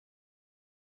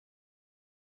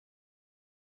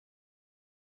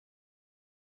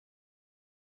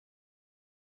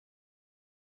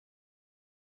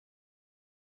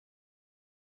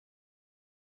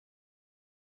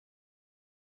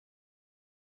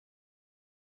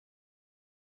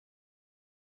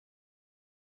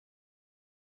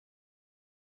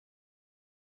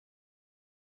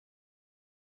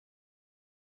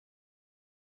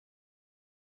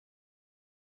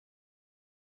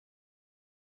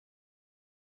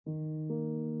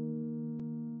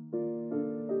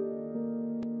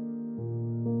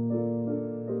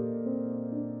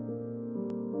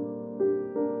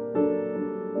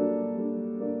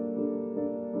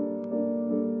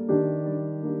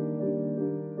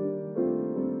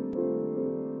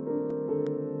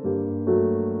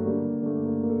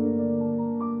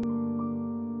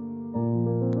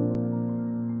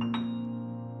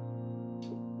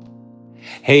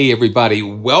Hey everybody,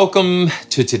 welcome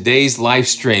to today's live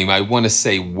stream. I want to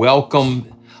say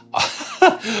welcome,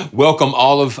 welcome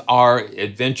all of our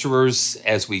adventurers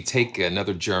as we take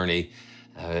another journey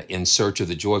in search of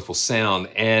the joyful sound.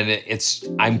 And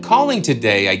I'm calling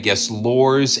today, I guess,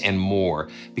 LORES and more,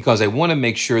 because I want to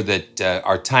make sure that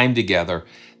our time together,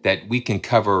 that we can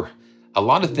cover a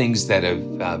lot of things that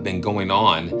have been going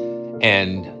on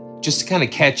and just to kind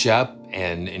of catch up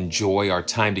and enjoy our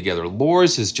time together.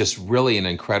 LORES is just really an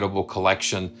incredible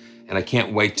collection, and I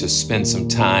can't wait to spend some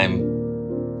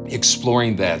time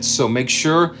exploring that. So make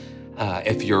sure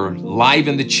if you're live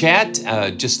in the chat,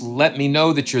 just let me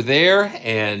know that you're there,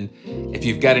 and if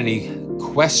you've got any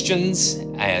questions,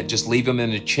 just leave them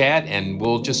in the chat, and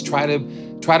we'll just try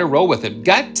to roll with it.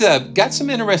 Got some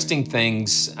interesting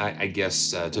things, I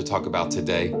guess, to talk about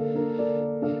today.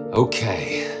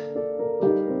 Okay,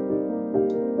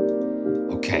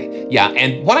 yeah,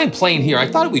 and what I'm playing here, I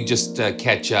thought we'd just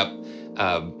catch up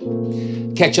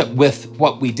with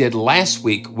what we did last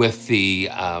week with the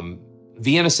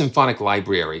Vienna Symphonic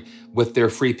Library with their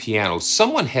free pianos.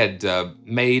 Someone had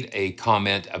made a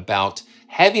comment about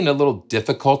having a little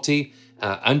difficulty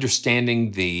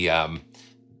understanding the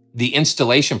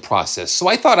installation process. So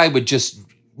I thought I would just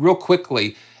real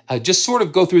quickly just sort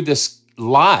of go through this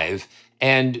live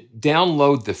and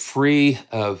download the free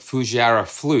Fujiara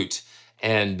flute.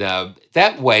 And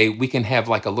that way we can have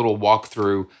like a little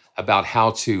walkthrough about how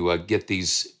to get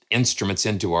these instruments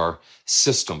into our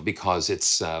system, because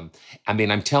it's, I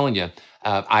mean, I'm telling you,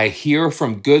 I hear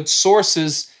from good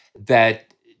sources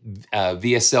that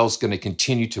VSL is going to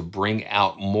continue to bring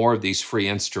out more of these free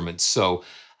instruments. So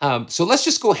let's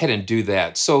just go ahead and do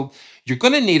that. So you're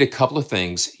going to need a couple of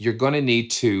things. You're going to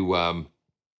need to,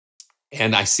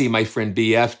 and I see my friend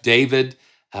BF, David,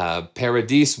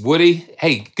 Paradis, Woody.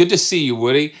 Hey, good to see you,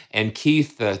 Woody. And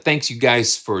Keith, thanks you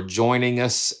guys for joining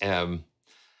us.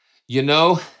 You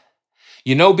know,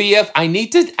 BF, I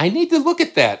need to look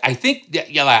at that. I think,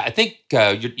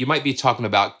 you might be talking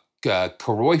about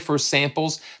Karoifer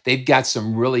samples. They've got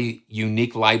some really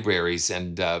unique libraries,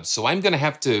 and so I'm going to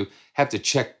have to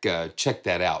check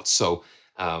that out. So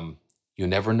you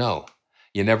never know.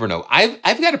 You never know.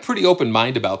 I've got a pretty open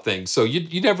mind about things, so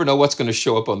you never know what's going to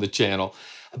show up on the channel.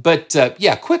 But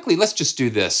yeah, quickly, let's just do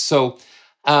this. So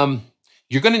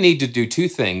you're going to need to do two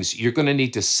things. You're going to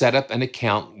need to set up an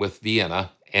account with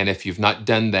Vienna. And if you've not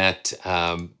done that,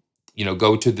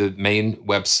 go to the main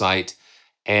website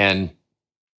and,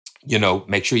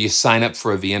 make sure you sign up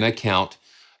for a Vienna account.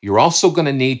 You're also going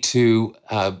to need to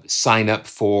sign up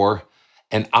for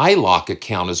an iLock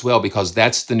account as well, because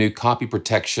that's the new copy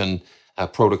protection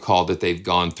protocol that they've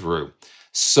gone through.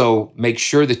 So make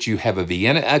sure that you have a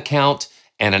Vienna account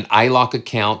and an iLock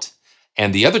account.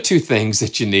 And the other two things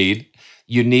that you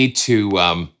need to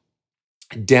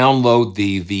download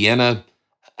the Vienna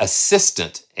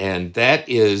Assistant, and that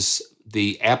is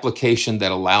the application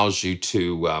that allows you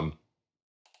to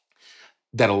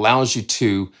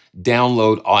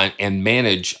download and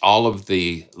manage all of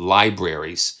the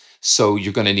libraries. So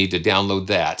you're going to need to download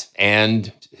that.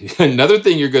 And another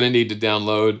thing you're going to need to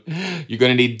download,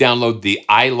 the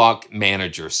iLock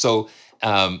Manager. So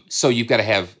you've got to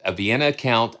have a Vienna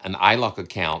account, an iLock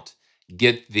account,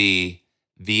 get the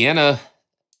Vienna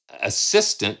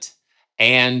Assistant,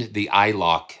 and the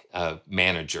iLock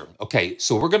Manager. Okay,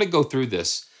 so we're going to go through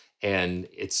this, and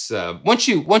it's once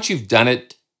you've done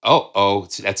it.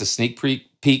 That's a sneak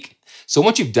peek. So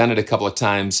once you've done it a couple of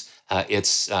times,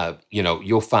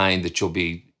 you'll find that you'll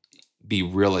be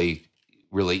really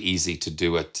easy to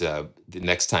do it the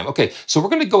next time. Okay, so we're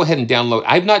going to go ahead and download.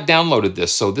 I've not downloaded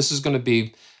this, so this is going to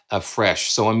be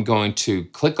fresh. So I'm going to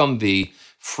click on the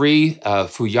free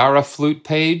Fujiara flute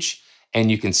page, and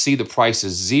you can see the price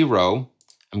is $0.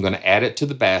 I'm going to add it to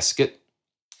the basket,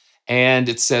 and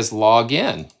it says log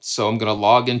in. So I'm going to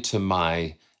log into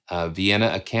my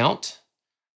Vienna account,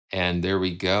 and there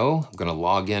we go. I'm going to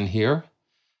log in here,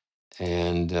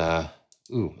 and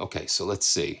okay, so let's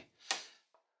see.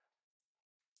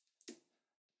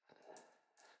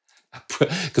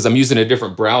 Because I'm using a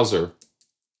different browser.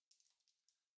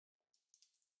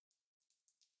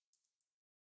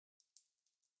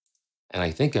 And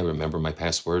I think I remember my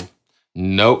password.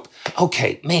 Nope.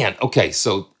 Okay, man. Okay,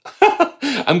 so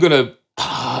I'm gonna,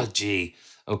 gee.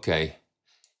 Okay.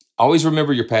 Always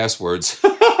remember your passwords.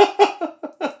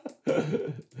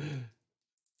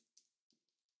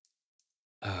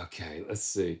 Okay, let's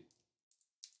see.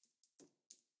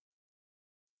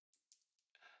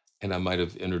 And I might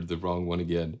have entered the wrong one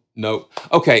again. No.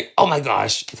 Okay. Oh my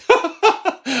gosh.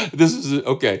 This is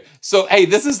okay. So, hey,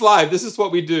 this is live. This is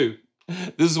what we do.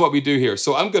 This is what we do here.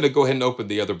 So I'm going to go ahead and open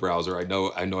the other browser. I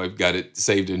know I've got it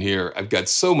saved in here. I've got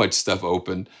so much stuff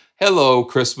open. Hello,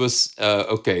 Christmas.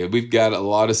 Okay, we've got a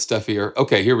lot of stuff here.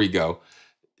 Okay, here we go.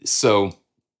 So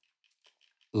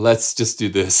let's just do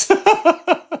this.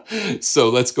 So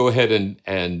let's go ahead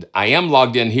and I am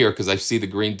logged in here because I see the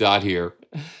green dot here.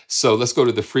 So let's go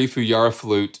to the free Fuyara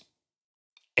flute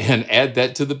and add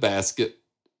that to the basket.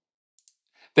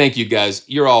 Thank you guys.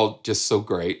 You're all just so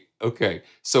great. Okay,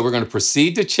 so we're going to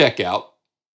proceed to checkout.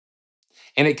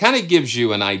 And it kind of gives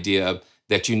you an idea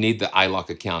that you need the iLok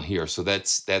account here. So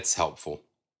that's helpful.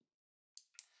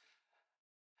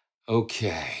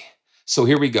 Okay, so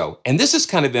here we go. And this is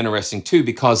kind of interesting too,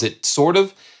 because it sort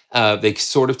of, they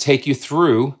sort of take you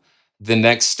through the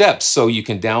next steps. So you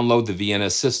can download the Vienna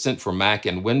Assistant for Mac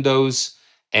and Windows.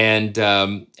 And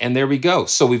there we go.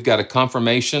 So we've got a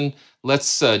confirmation.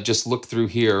 Let's just look through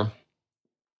here.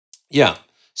 Yeah,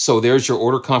 so there's your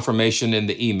order confirmation in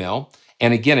the email.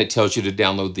 And again, it tells you to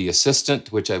download the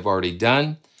assistant, which I've already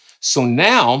done. So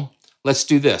now let's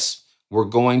do this. We're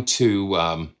going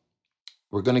to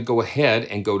go ahead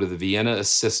and go to the Vienna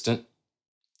Assistant.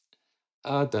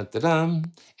 And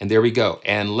there we go.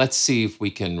 And let's see if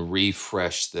we can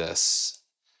refresh this.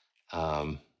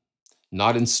 Not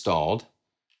installed.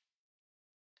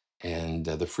 And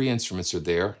the free instruments are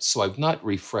there. So I've not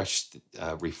refreshed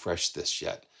this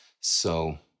yet.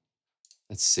 So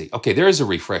let's see. Okay, there is a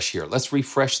refresh here. Let's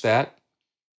refresh that.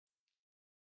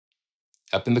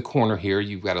 Up in the corner here,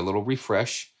 you've got a little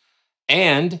refresh.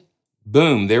 And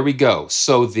boom, there we go.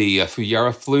 So the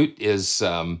Fuyara flute is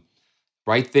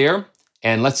right there.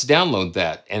 And let's download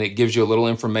that. And it gives you a little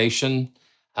information.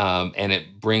 And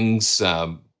it brings,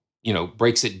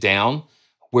 breaks it down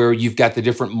where you've got the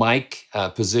different mic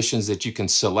positions that you can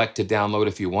select to download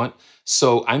if you want.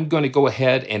 So I'm going to go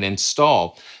ahead and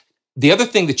install. The other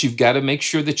thing that you've got to make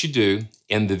sure that you do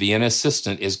in the Vienna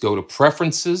Assistant is go to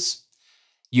Preferences.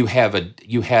 You have a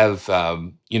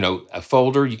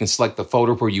folder. You can select the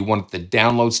folder where you want the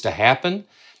downloads to happen,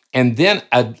 and then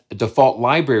a default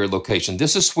library location.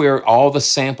 This is where all the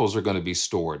samples are going to be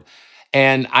stored.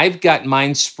 And I've got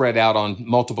mine spread out on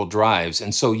multiple drives,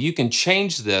 and so you can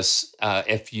change this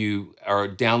if you are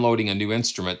downloading a new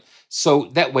instrument. So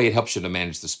that way, it helps you to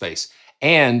manage the space.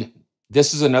 And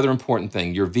this is another important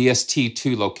thing, your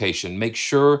VST2 location. Make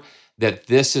sure that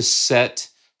this is set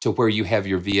to where you have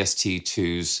your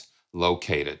VST2s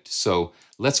located. So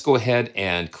let's go ahead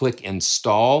and click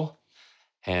Install.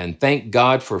 And thank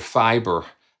God for fiber.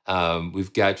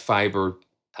 We've got fiber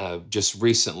just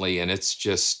recently, and it's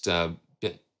just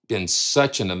been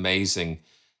such an amazing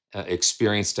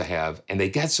experience to have. And they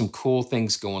got some cool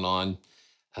things going on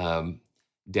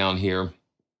down here.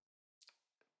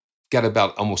 Got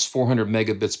about almost 400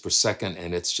 megabits per second,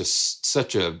 and it's just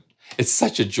such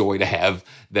a joy to have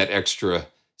that extra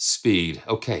speed.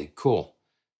 Okay, cool.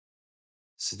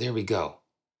 So there we go.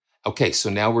 Okay, so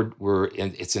now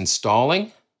it's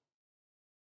installing.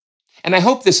 And I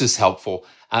hope this is helpful.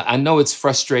 I know it's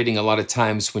frustrating a lot of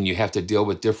times when you have to deal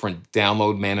with different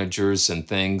download managers and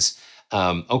things.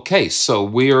 Okay, so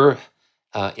we're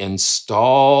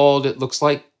installed, it looks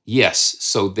like. Yes,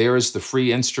 so there's the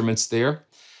free instruments there.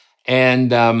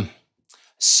 And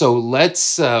so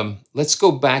let's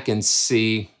go back and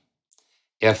see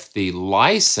if the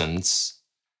license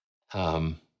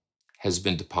has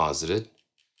been deposited.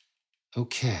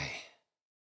 Okay.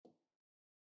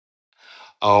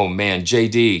 Oh man,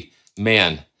 JD,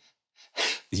 man,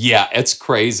 yeah, it's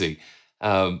crazy.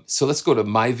 So let's go to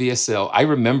my VSL. I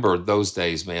remember those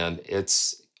days, man.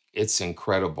 It's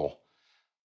incredible.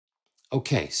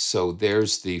 Okay, so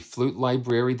there's the flute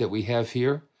library that we have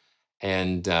here.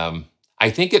 And I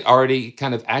think it already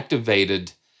kind of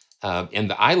activated in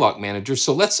the iLok manager.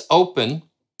 So let's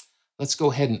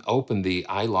go ahead and open the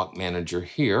iLok manager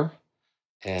here.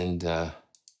 And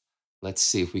let's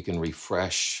see if we can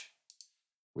refresh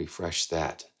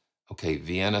that. Okay,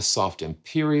 Vienna Soft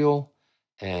Imperial.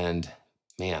 And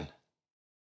man,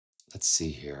 let's see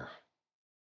here.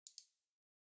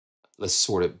 Let's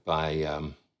sort it by,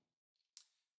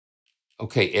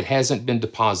 okay, it hasn't been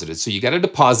deposited. So you got to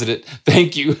deposit it.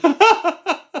 Thank you.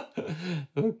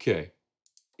 Okay.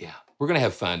 Yeah, we're going to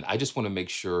have fun. I just want to make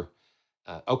sure.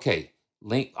 Okay,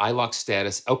 link iLock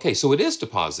status. Okay, so it is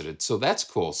deposited. So that's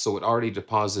cool. So it already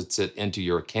deposits it into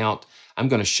your account. I'm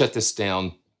going to shut this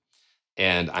down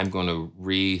and I'm going to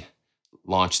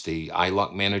relaunch the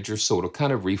iLock manager. So it'll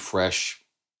kind of refresh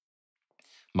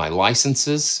my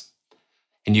licenses.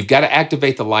 And you've got to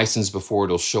activate the license before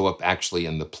it'll show up actually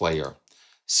in the player.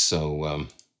 So,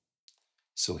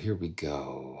 so here we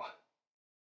go.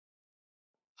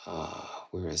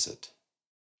 Where is it?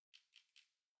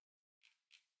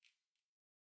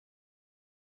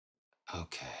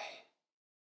 Okay.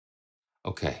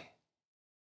 Okay.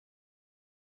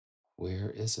 Where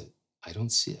is it? I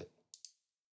don't see it.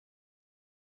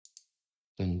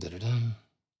 Dun, dun, dun, dun.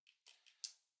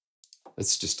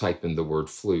 Let's just type in the word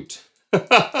flute.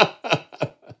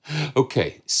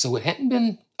 Okay, so it hadn't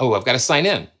been, oh, I've got to sign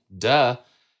in. Duh.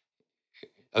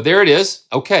 Oh, there it is.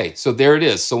 Okay, so there it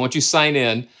is. So once you sign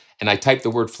in, and I typed the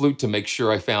word flute to make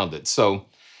sure I found it. So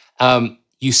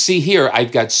you see here,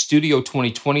 I've got Studio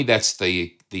 2020. That's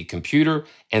the computer.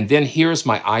 And then here's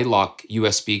my iLock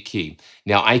USB key.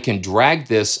 Now I can drag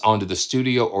this onto the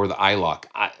Studio or the iLock.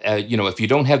 You know, if you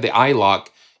don't have the iLock,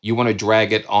 you want to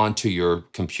drag it onto your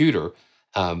computer.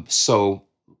 So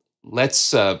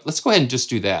let's go ahead and just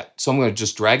do that. So I'm going to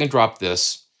just drag and drop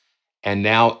this. And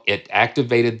now it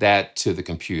activated that to the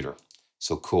computer.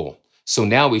 So cool. So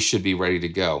now we should be ready to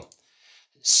go.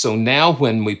 So now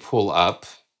when we pull up,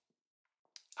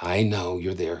 I know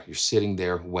you're there. You're sitting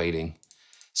there waiting.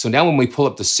 So now when we pull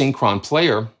up the Synchron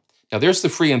player, now there's the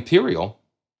free Imperial.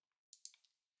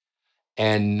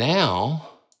 And now,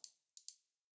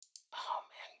 oh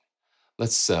man,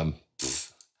 let's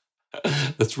let's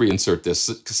reinsert this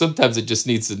because sometimes it just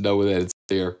needs to know that it's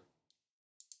there.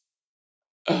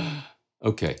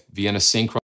 Okay, Vienna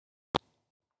Synchron.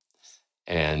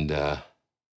 And okay,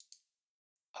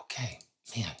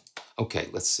 man. Okay,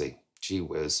 let's see. Gee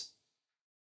whiz.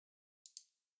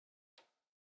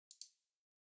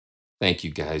 Thank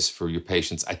you guys for your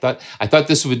patience. I thought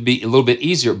this would be a little bit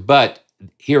easier, but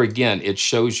here again, it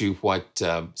shows you what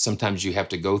sometimes you have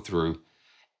to go through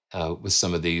with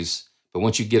some of these. But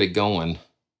once you get it going,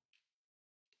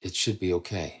 it should be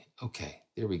okay. Okay,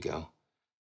 there we go.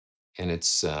 And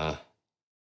it's,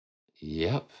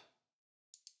 yep.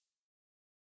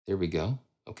 There we go.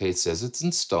 Okay, it says it's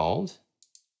installed.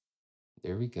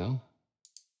 There we go.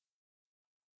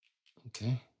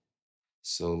 Okay.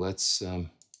 So let's,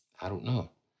 I don't know.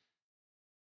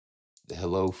 The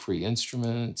hello free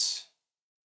instruments.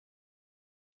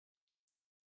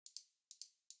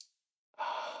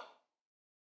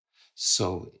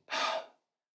 So,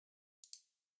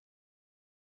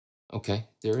 okay,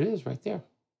 there it is right there.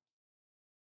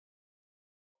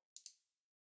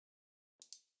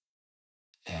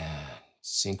 And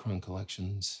Synchron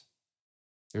collections.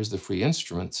 There's the free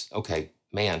instruments. Okay,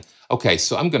 man. Okay,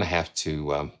 so I'm gonna have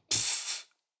to,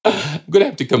 I'm gonna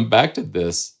have to come back to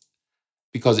this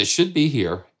because it should be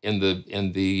here in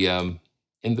the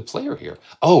player here.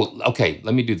 Oh, okay.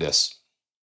 Let me do this.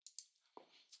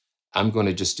 I'm going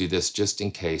to just do this just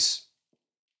in case,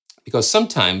 because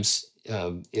sometimes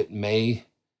it may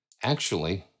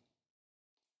actually.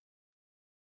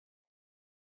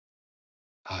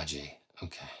 Ah, gee.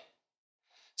 Okay.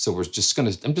 So we're just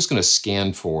gonna. I'm just gonna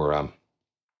scan for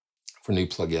new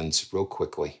plugins real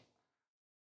quickly.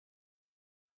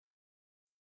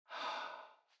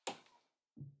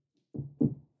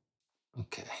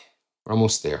 Okay, we're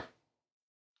almost there.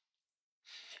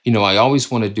 You know, I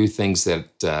always want to do things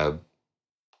that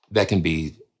that can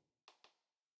be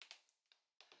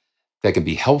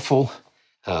helpful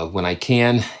when I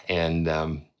can,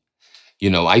 and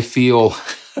you know, I feel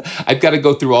I've got to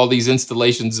go through all these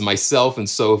installations myself, and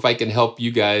so if I can help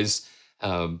you guys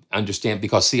understand,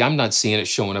 because see, I'm not seeing it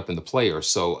showing up in the player,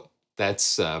 so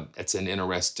that's an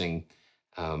interesting.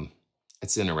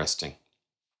 It's interesting.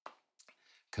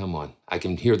 Come on, I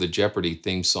can hear the Jeopardy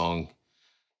theme song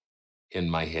in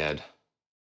my head.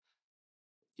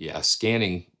 Yeah,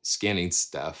 scanning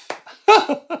stuff.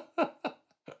 Ay,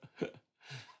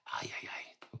 ay, ay.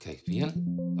 Okay, Vienna.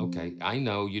 Okay, I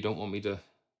know you don't want me to.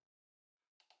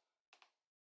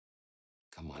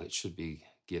 Come on, it should be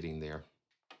getting there.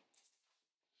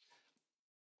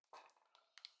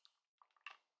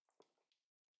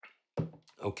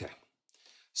 Okay,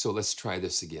 so let's try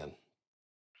this again.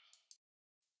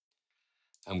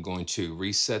 I'm going to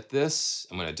reset this.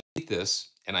 I'm going to delete this,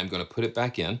 and I'm going to put it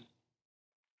back in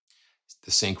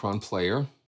the Synchron player.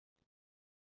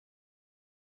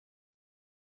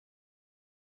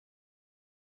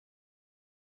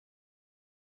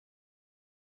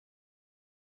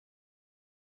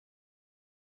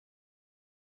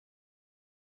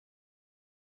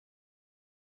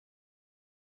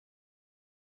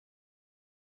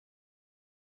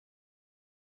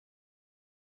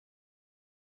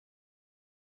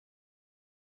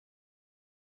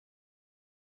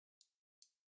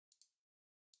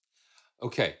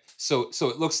 Okay, so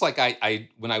it looks like I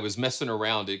when I was messing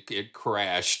around, it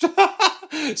crashed.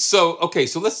 So okay,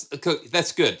 so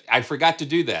that's good. I forgot to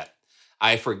do that.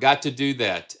 I forgot to do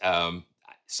that.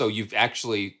 So you've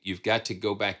got to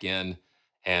go back in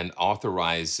and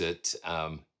authorize it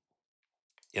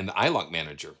in the iLock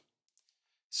manager.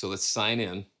 So let's sign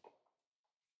in.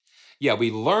 Yeah,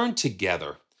 we learn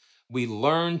together. We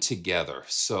learn together.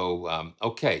 So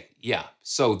okay, yeah.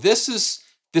 So this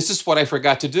is what I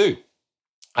forgot to do.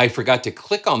 I forgot to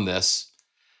click on this,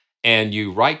 and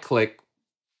you right click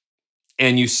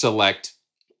and you select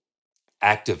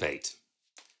activate.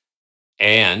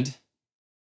 And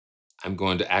I'm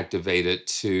going to activate it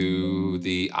to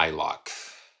the iLock.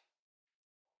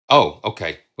 Oh,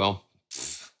 okay. Well,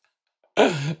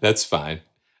 that's fine.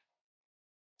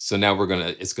 So now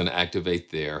it's gonna activate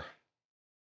there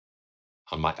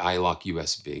on my iLock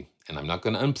USB. And I'm not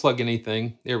gonna unplug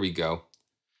anything. There we go.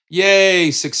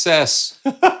 Yay, success.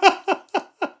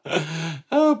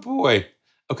 Oh boy.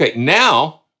 Okay,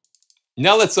 now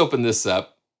let's open this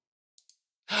up.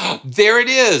 There it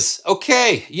is.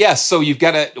 Okay. Yes. So you've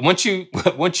got to once you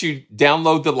once you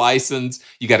download the license,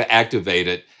 you got to activate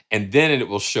it, and then it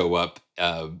will show up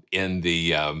in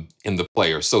the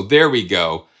player. So there we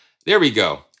go. There we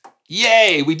go.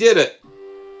 Yay! We did it.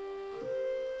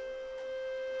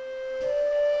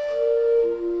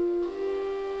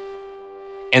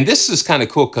 And this is kind of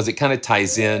cool because it kind of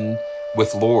ties in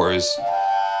with LORES.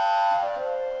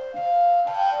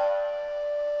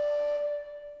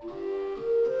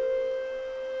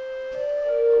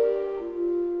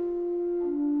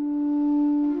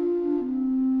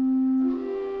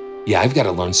 Yeah, I've got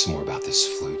to learn some more about this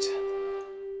flute.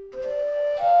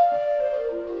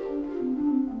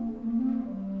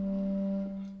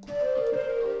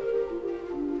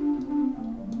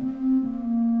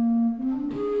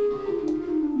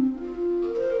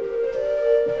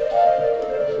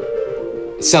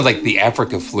 It sounds like the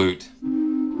Africa flute.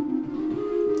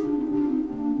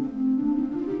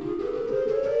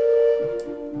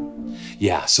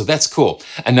 Yeah, so that's cool.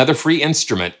 Another free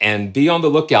instrument, and be on the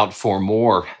lookout for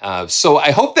more. So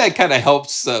I hope that kind of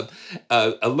helps a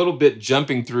little bit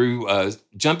jumping through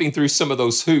some of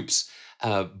those hoops.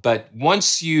 But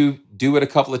once you do it a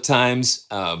couple of times,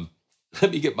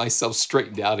 let me get myself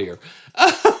straightened out here.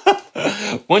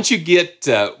 Once you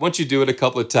do it a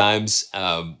couple of times,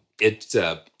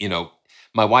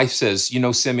 my wife says,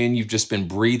 Simeon, you've just been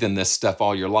breathing this stuff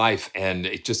all your life, and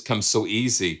it just comes so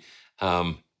easy.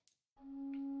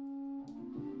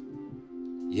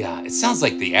 Yeah, it sounds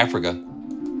like the Africa.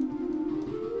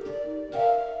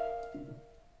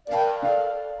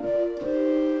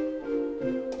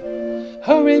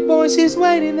 Hurry, boys, he's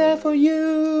waiting there for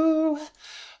you.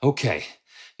 Okay,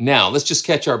 now let's just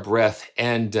catch our breath.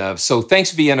 And so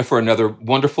thanks, Vienna, for another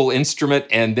wonderful instrument.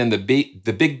 And then the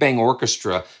Big Bang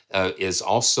Orchestra is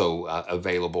also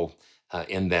available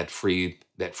in that free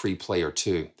player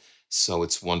too. So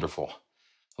it's wonderful.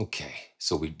 Okay,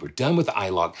 so we're done with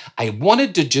iLock. I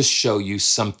wanted to just show you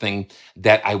something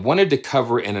that I wanted to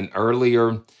cover in an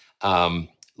earlier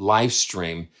live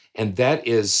stream, and that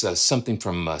is something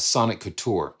from Sonic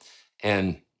Couture.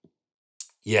 And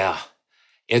yeah,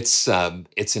 it's an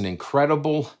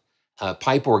incredible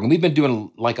pipe organ. We've been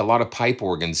doing like a lot of pipe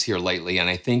organs here lately, and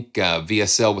I think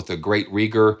VSL with the Great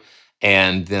Rieger,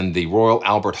 and then the Royal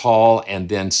Albert Hall, and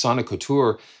then Sonic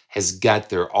Couture has got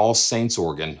their All Saints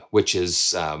organ, which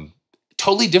is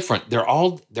totally different. They're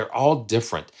all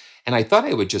different, and I thought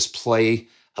I would just play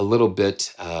a little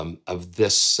bit of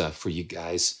this for you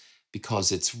guys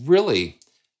because it's really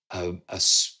a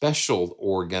special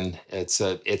organ.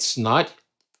 It's not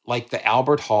like the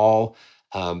Albert Hall.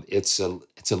 It's a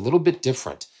little bit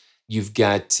different. You've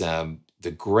got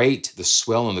the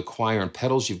swell and the choir and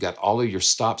pedals. You've got all of your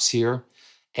stops here.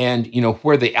 And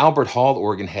where the Albert Hall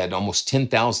organ had almost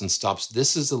 10,000 stops,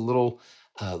 this is a little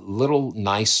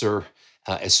nicer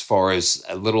as far as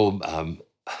a little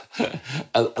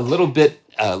a little bit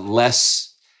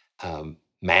less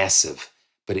massive,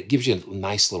 but it gives you a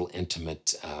nice little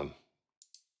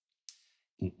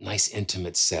nice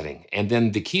intimate setting. And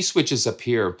then the key switches up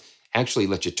here actually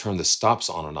let you turn the stops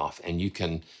on and off, and you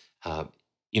can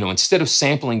instead of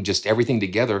sampling just everything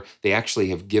together, they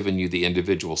actually have given you the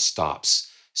individual stops.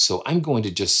 So I'm going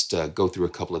to just go through a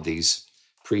couple of these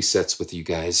presets with you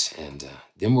guys, and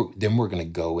then we're going to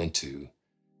go into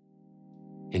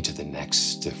the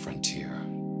next frontier.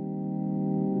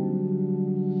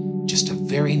 Just a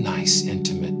very nice,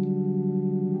 intimate.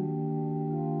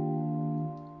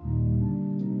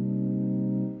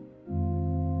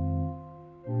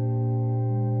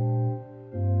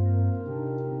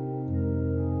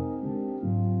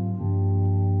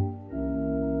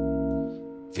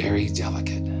 very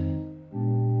delicate.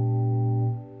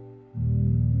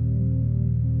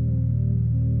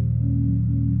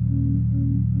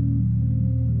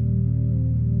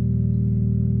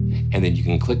 And then you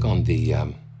can click on the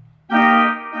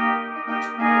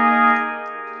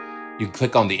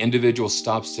individual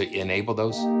stops to enable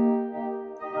those.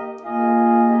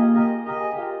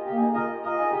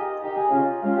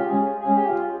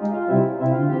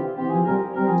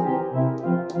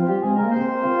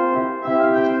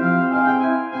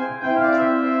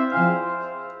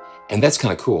 And that's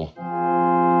kind of cool.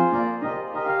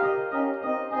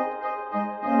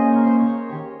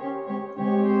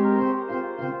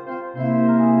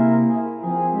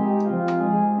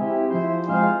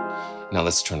 Now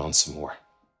let's turn on some more.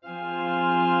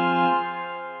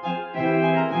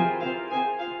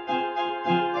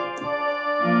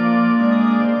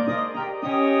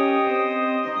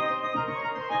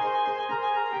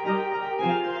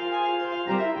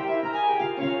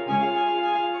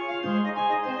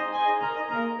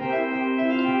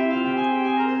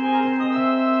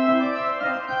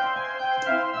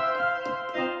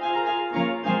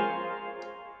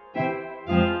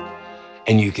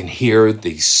 And you can hear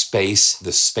the space,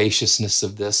 the spaciousness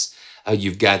of this.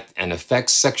 You've got an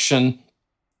effects section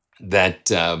that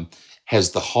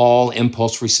has the Hall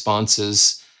impulse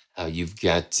responses. You've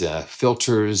got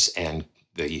filters and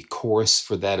the chorus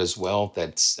for that as well.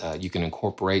 That's you can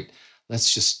incorporate.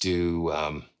 Let's just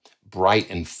do bright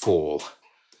and full.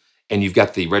 And you've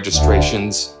got the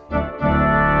registrations.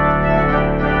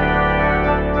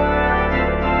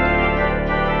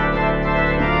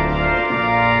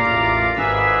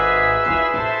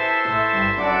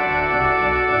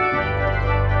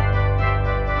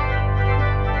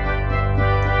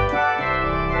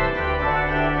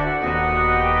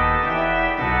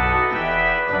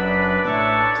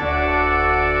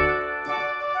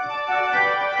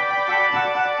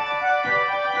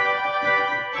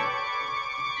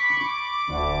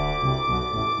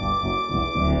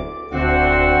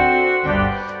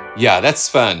 Yeah, that's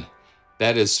fun.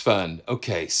 That is fun.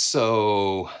 Okay,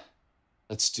 so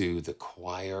let's do the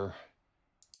choir.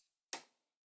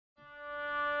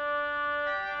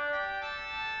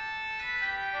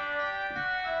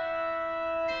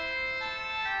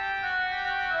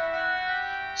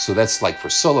 So that's like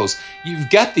for solos. You've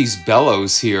got these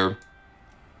bellows here.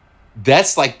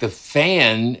 That's like the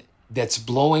fan that's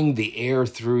blowing the air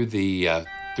through the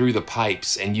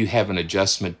pipes, and you have an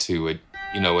adjustment to it.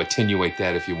 You know, attenuate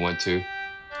that if you want to.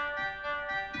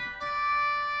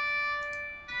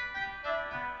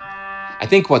 I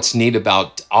think what's neat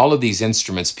about all of these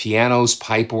instruments, pianos,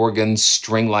 pipe organs,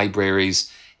 string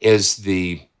libraries, is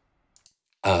the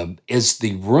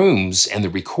rooms and the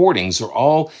recordings are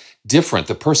all different.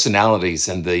 The personalities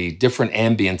and the different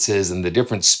ambiances and the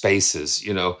different spaces,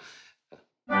 you know.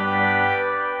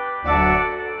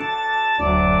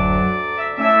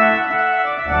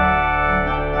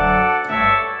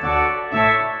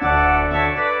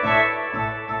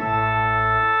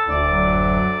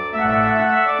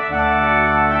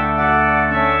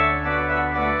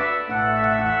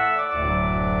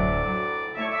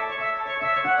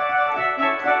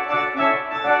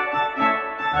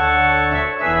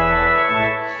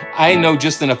 I know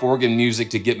just enough organ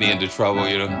music to get me into trouble,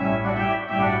 you know.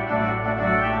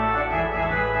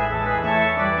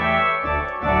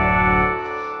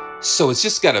 So it's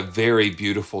just got a very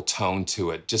beautiful tone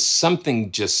to it. Just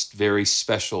something just very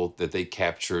special that they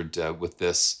captured with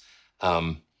this.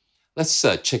 Let's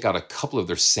check out a couple of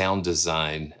their sound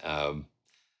design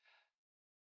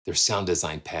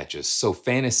patches. So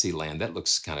Fantasyland, that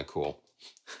looks kind of cool.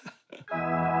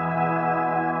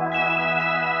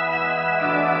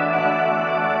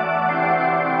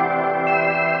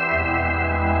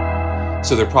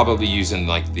 So they're probably using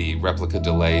like the replica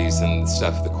delays and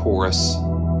stuff, the chorus.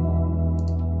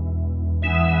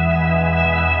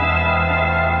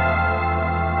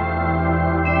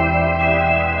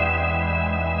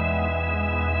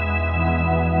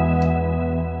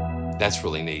 That's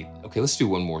really neat. Okay, let's do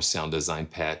one more sound design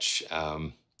patch,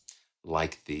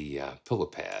 like the pillow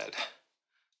pad.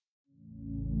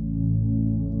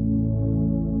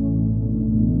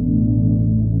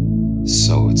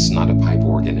 So it's not a pipe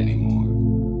organ anymore.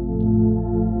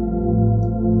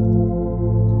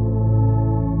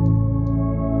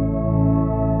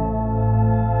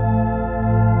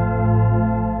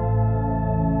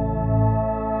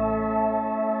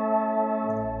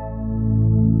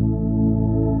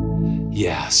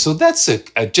 Yeah, so that's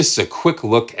just a quick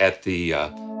look at the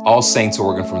All Saints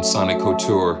organ from Sonic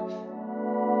Couture.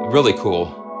 Really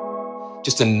cool.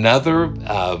 Just another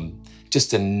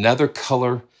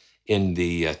color in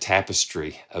the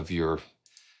tapestry of your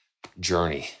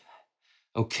journey.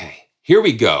 Okay, here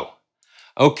we go.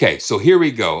 Okay, so here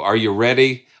we go. Are you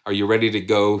ready? Are you ready to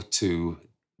go to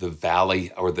the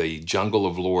valley or the jungle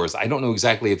of LORES? I don't know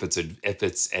exactly if it's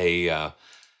a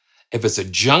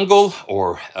jungle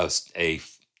or a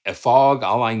fog.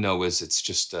 All I know is it's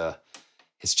just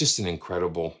an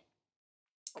incredible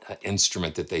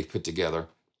instrument that they've put together.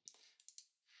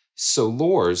 So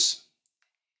LORES,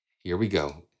 here we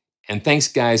go. And thanks,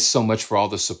 guys, so much for all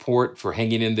the support, for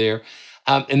hanging in there.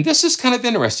 And this is kind of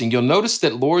interesting. You'll notice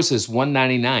that LORES is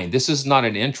 $199. This is not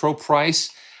an intro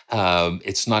price.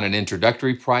 It's not an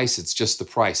introductory price. It's just the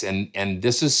price. And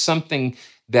this is something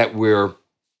that we're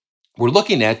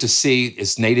looking at to see,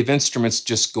 is Native Instruments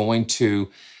just going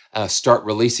to start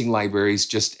releasing libraries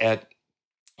just at,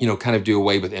 kind of do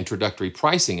away with introductory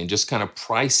pricing and just kind of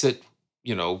price it,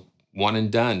 one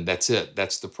and done. That's it.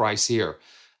 That's the price here.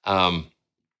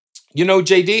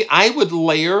 JD, I would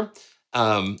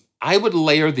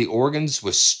layer the organs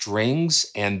with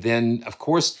strings, and then, of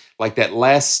course, like that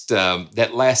last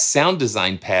sound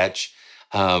design patch,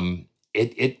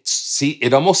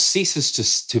 it almost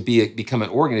ceases to become an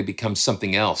organ. It becomes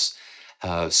something else.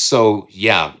 So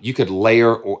yeah, you could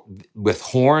layer with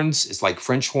horns. It's like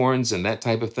French horns and that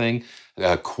type of thing.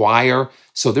 Choir.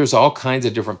 So there's all kinds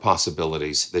of different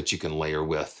possibilities that you can layer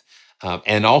with.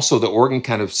 And also the organ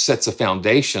kind of sets a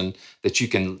foundation that you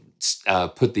can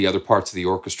put the other parts of the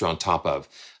orchestra on top of,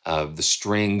 the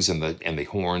strings and the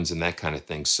horns and that kind of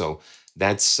thing. So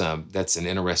that's an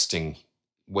interesting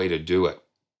way to do it.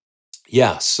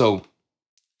 Yeah. So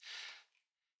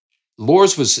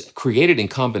LORES was created in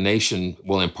combination,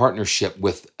 in partnership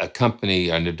with a company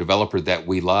and a developer that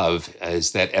we love,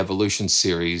 is that Evolution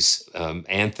series.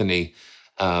 Anthony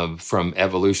from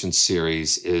Evolution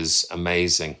series is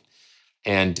amazing.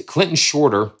 And Clinton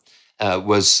Shorter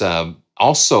was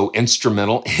also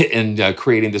instrumental in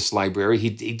creating this library. He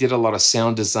did a lot of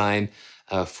sound design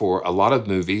for a lot of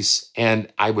movies.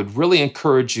 And I would really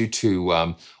encourage you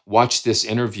to watch this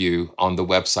interview on the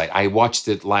website. I watched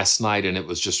it last night, and it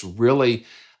was just really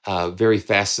very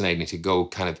fascinating to go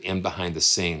kind of in behind the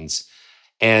scenes.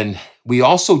 And we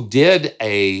also did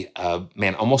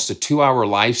almost a 2-hour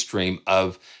live stream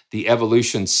of the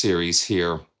Evolution series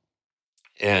here.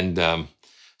 And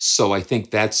so I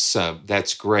think that's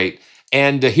great.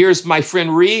 And here's my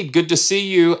friend Reed. Good to see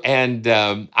you. And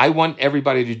I want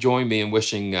everybody to join me in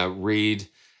wishing Reed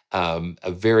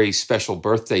a very special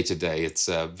birthday today. It's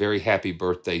a very happy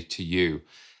birthday to you.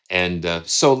 And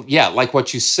so, yeah, like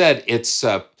what you said, it's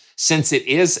since it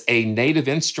is a Native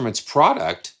Instruments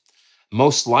product,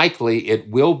 most likely it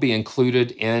will be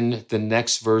included in the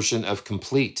next version of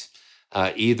Complete,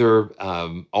 either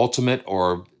Ultimate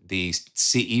or the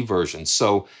CE version.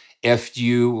 So if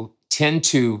you tend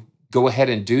to go ahead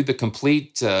and do the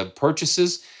Complete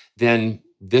purchases, then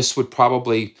this would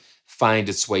probably find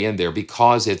its way in there,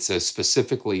 because it's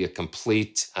specifically a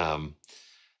Complete,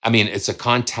 it's a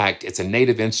Kontakt, it's a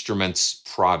Native Instruments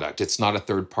product. It's not a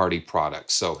third-party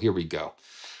product. So here we go.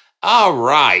 All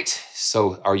right.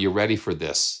 So are you ready for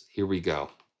this? Here we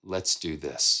go. Let's do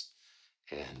this.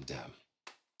 And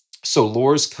so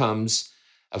LORES comes,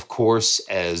 of course,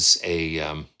 as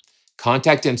a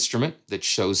Kontakt instrument that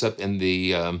shows up in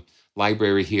the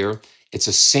library here. It's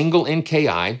a single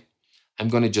NKI. I'm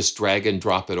going to just drag and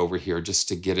drop it over here just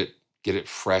to get it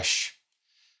fresh.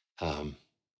 And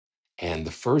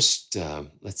the first,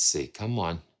 let's see, come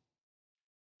on.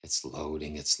 It's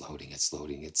loading, it's loading, it's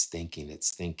loading, it's thinking,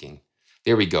 it's thinking.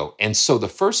 There we go. And so the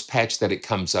first patch that it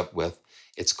comes up with,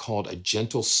 it's called A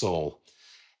Gentle Soul.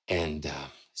 And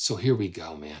so here we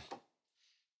go, man.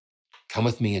 Come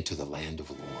with me into the land of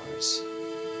LORES.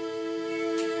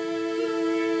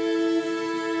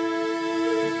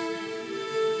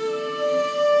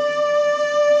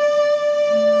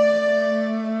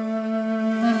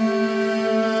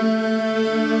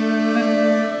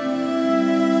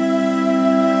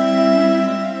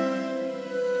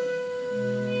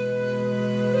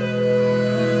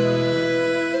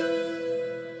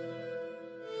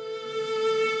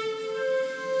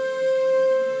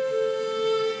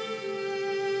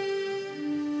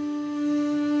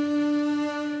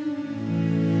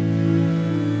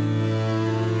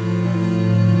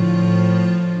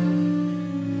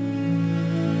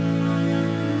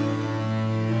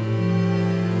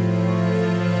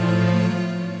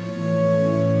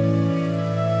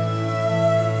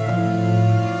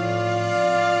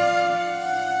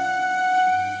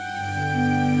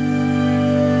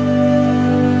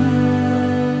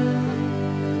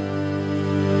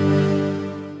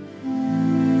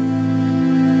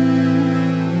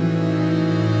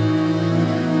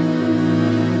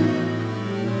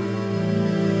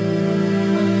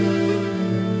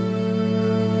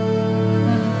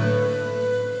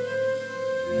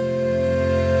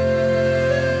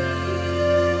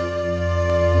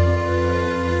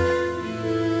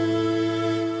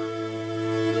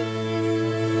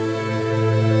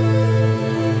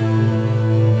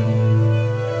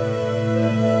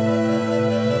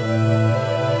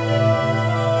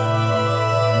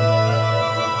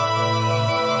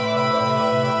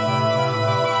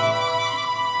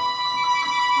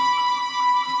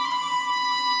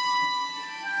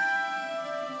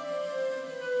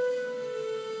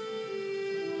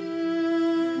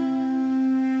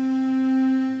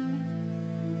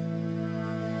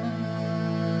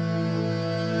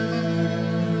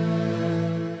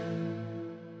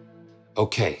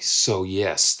 Okay, so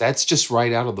yes, that's just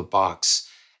right out of the box.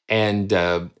 And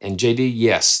JD,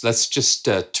 yes, let's just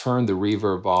turn the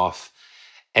reverb off.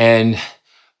 And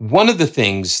one of the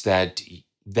things that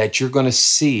you're going to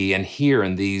see and hear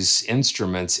in these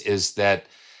instruments is that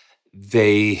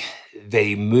they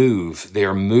they move.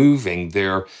 They're moving.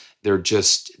 They're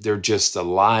just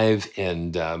alive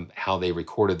in how they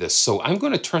recorded this. So I'm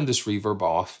going to turn this reverb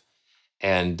off,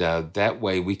 and that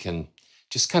way we can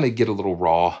just kind of get a little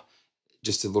raw,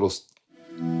 just a little,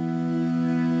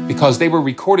 because they were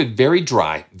recorded very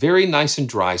dry, very nice and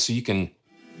dry. So you can.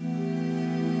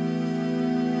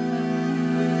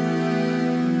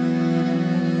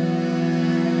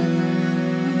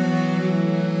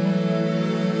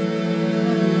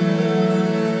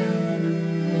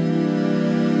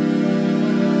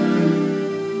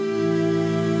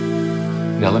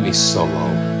 Now let me solo.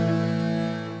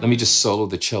 Let me just solo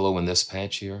the cello in this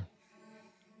patch here.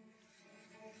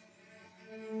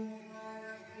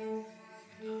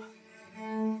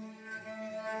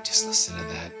 Just listen to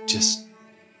that. Just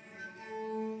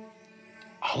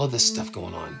all of this stuff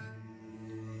going on.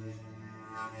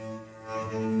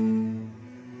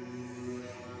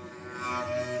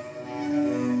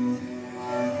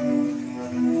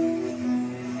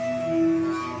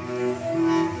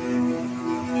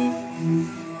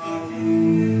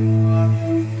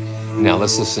 Now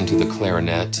let's listen to the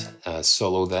clarinet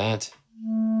solo that.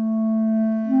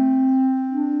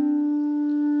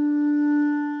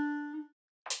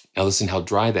 Now listen how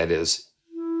dry that is.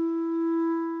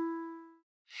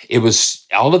 It was,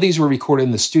 all of these were recorded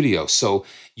in the studio, so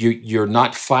you're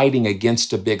not fighting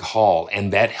against a big hall,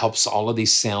 and that helps all of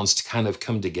these sounds to kind of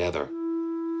come together.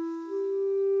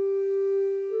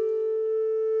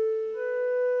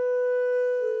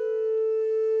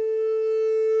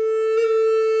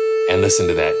 And listen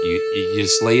to that. You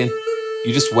just lay in,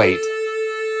 you just wait.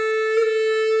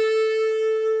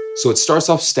 So it starts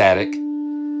off static,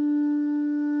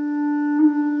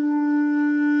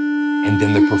 and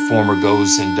then the performer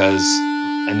goes and does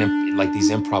like these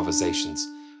improvisations.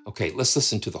 Okay, let's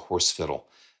listen to the horse fiddle.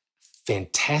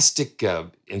 Fantastic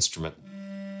instrument.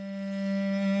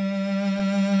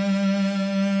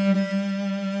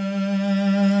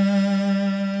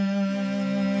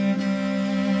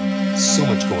 So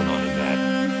much going on in that.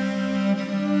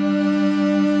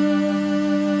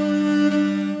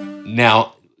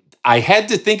 Now, I had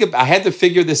to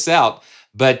figure this out,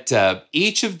 but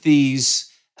each of these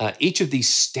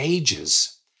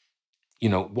stages,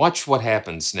 watch what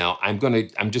happens. Now, I'm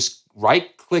just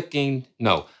left clicking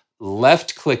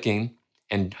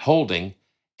and holding,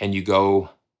 and you go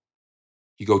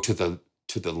to the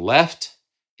left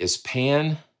is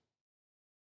pan,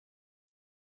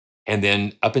 and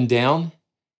then up and down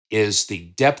is the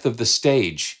depth of the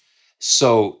stage.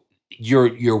 So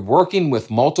you're working with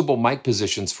multiple mic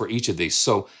positions for each of these.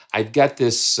 So I've got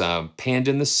this panned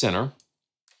in the center,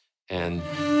 and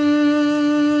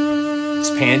it's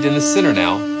panned in the center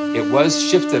now. It was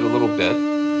shifted a little bit,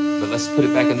 but let's put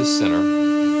it back in the center.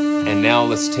 And now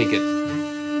let's take it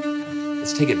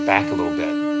back a little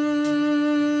bit.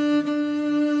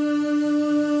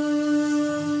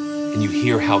 And you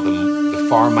hear how the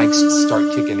far mics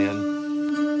start kicking in.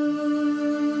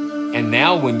 And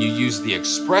now when you use the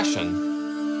expression,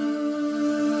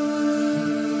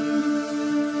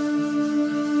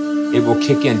 it will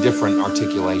kick in different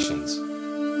articulations.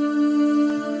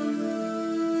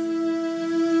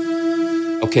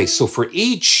 Okay, so for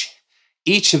each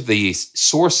of these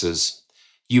sources,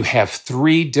 you have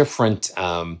three different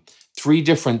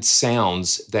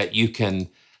sounds that you can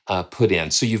put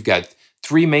in. So you've got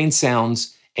 3 main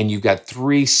sounds, and you've got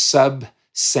 3 sub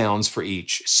sounds for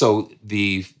each. So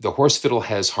the horse fiddle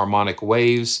has harmonic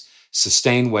waves,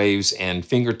 sustained waves, and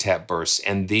finger tap bursts,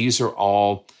 and these are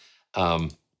all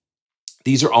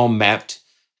mapped.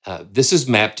 This is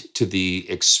mapped to the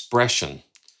expression,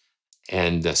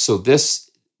 and so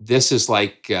this is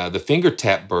like the finger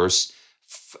tap burst.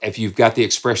 If you've got the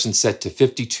expression set to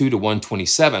 52 to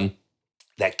 127,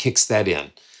 that kicks that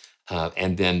in,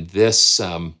 and then this.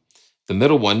 The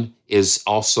middle one is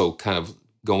also kind of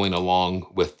going along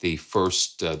with the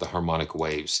first, the harmonic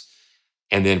waves.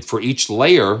 And then for each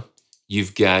layer,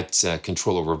 you've got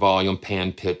control over volume,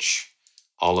 pan, pitch,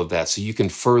 all of that. So you can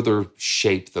further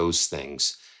shape those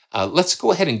things. Let's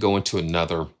go ahead and go into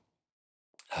another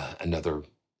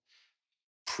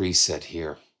preset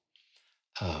here.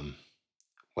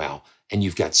 Wow, and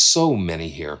you've got so many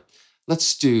here.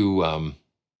 Let's do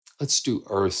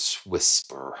Earth's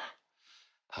Whisper.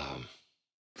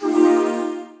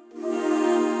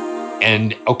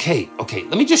 And okay,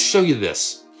 let me just show you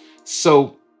this.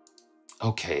 So,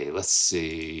 okay, let's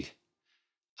see.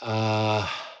 Let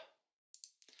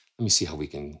me see how I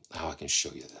can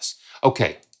show you this.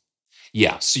 Okay.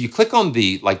 Yeah, so you click on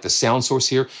the sound source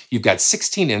here. You've got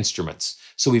 16 instruments.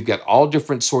 So we've got all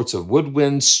different sorts of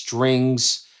woodwinds,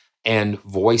 strings, and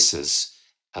voices.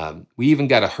 We even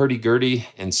got a hurdy-gurdy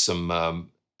and some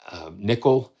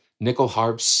nickel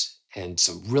harps and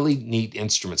some really neat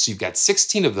instruments. So you've got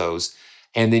 16 of those,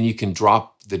 and then you can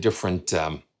drop the different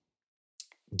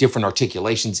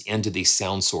articulations into these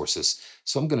sound sources.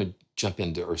 So I'm going to jump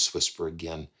into Earth's Whisper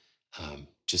again,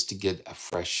 just to get a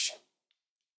fresh.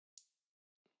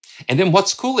 And then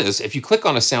what's cool is if you click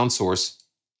on a sound source,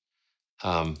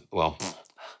 well,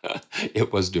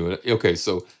 it was doing it. Okay,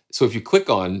 so if you click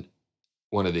on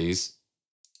one of these,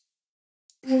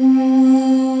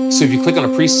 so if you click on a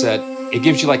preset, it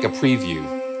gives you like a preview.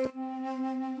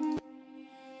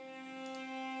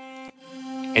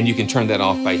 And you can turn that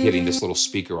off by hitting this little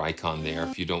speaker icon there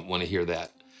if you don't want to hear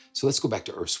that. So let's go back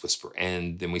to Earth's Whisper.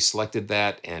 And then we selected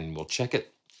that and we'll check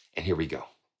it. And here we go.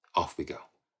 Off we go.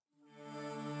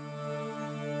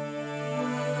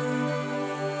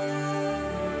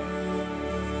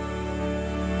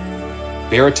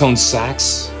 Baritone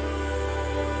sax.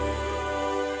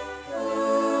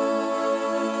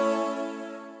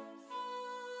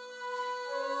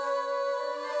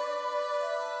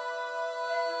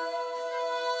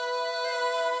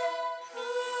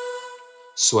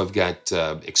 So I've got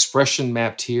expression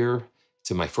mapped here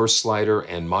to my first slider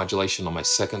and modulation on my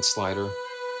second slider.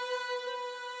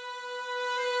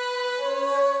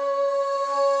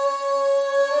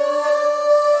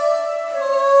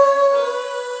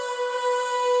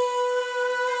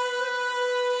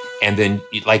 And then,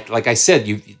 like I said,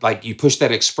 you push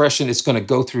that expression, it's going to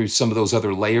go through some of those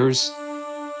other layers.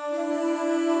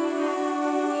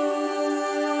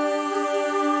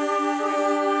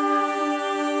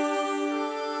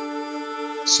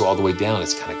 So all the way down,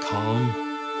 it's kind of calm.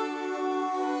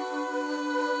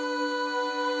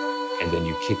 And then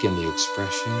you kick in the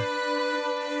expression.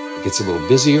 It gets a little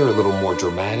busier, a little more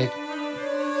dramatic.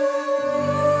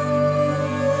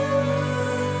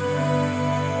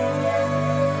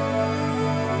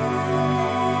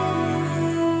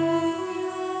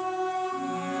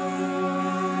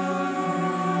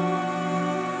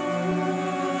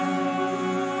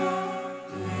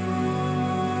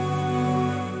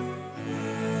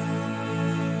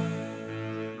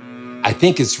 I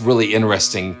think it's really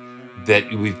interesting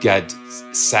that we've got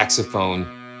saxophone.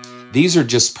 These are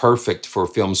just perfect for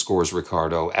film scores,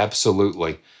 Ricardo.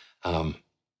 Absolutely.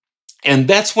 And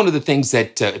that's one of the things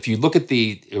that if you look at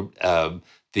the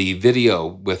video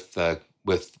with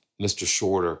Mr.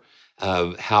 Shorter,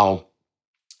 how,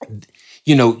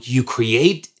 you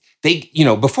create,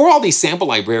 before all these sample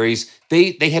libraries,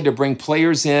 they had to bring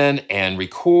players in and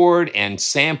record and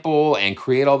sample and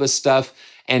create all this stuff.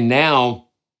 And now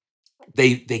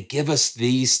they give us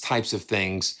these types of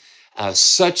things,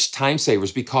 such time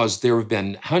savers, because there have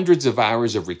been hundreds of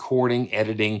hours of recording,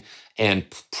 editing, and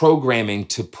programming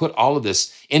to put all of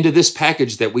this into this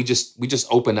package that we just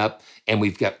open up, and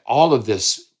we've got all of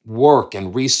this work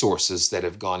and resources that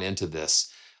have gone into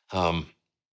this.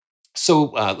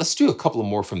 So let's do a couple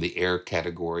more from the air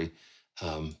category.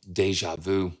 Deja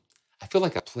Vu. I feel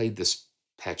like I played this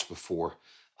patch before.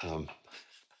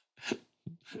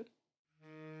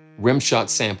 Rimshot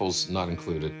samples not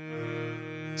included.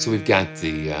 So we've got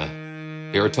the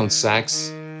baritone sax.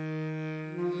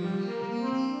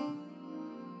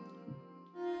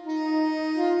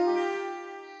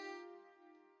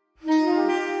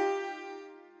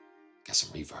 Got some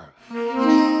reverb.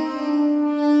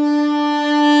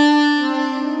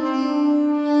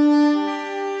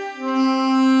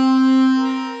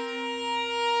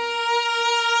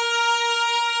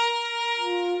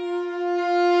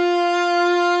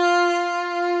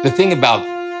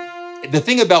 The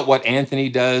thing about what Anthony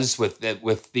does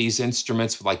with these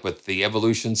instruments, like with the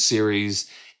Evolution series,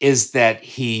 is that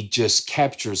he just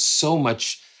captures so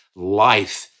much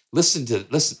life. Listen.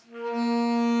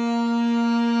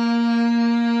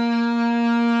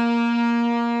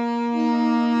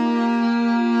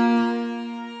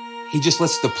 He just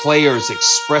lets the players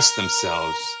express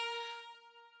themselves.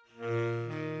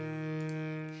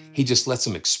 He just lets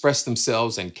them express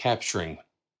themselves and capturing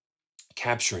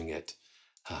it.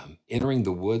 Entering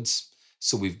the woods.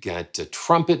 So we've got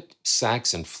trumpet,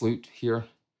 sax, and flute here.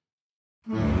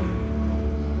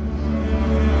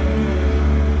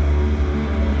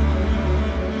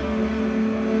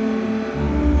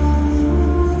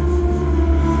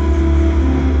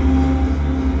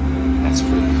 That's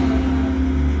pretty cool.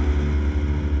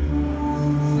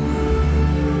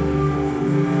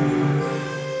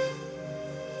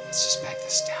 Let's just back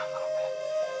this down a little bit.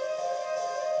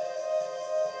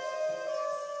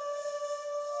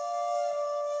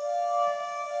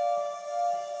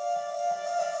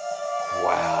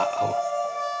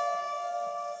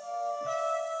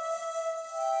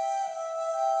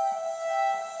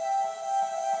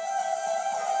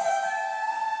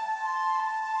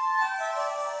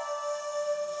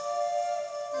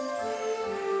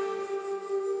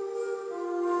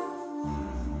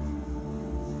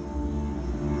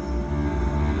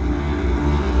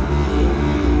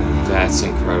 That's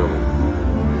incredible.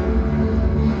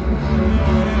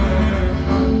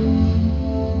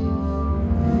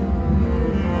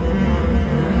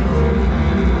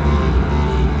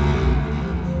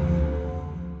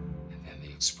 And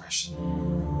the expression.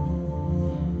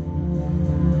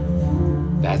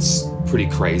 That's pretty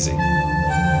crazy.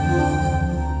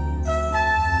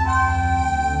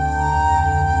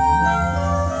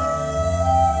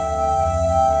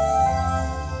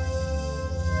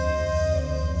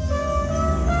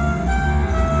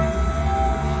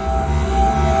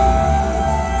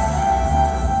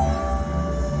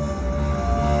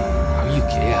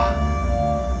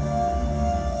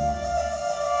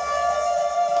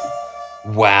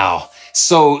 Wow.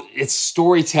 So it's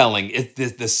storytelling.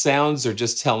 The sounds are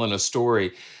just telling a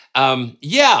story.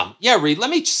 Yeah, Reed, let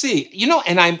me see.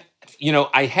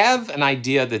 I have an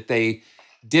idea that they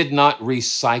did not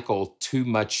recycle too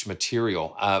much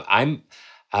material. I'm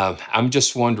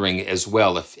just wondering as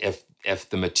well if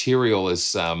the material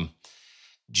is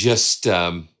just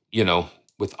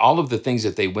with all of the things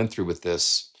that they went through with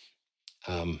this,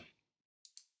 um,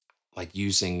 like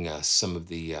using some of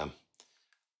the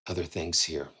other things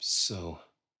here. So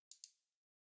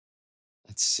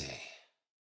let's see.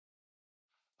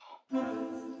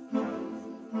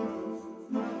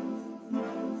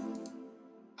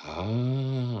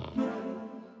 Ah.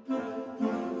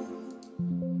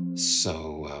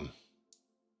 So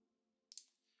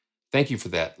thank you for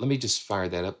that. Let me just fire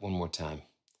that up one more time.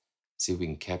 See if we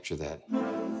can capture that.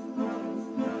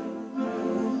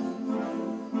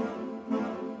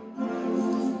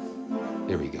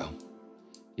 There we go.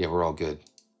 Yeah, we're all good.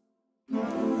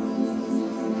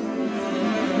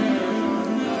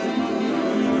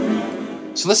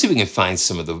 So let's see if we can find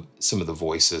some of the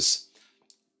voices.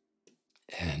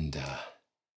 And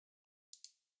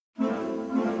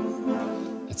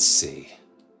let's see.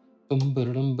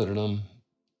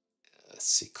 Let's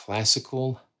see,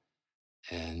 classical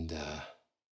and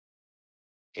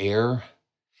air.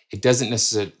 It doesn't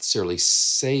necessarily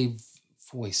save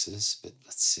voices, but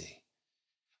let's see.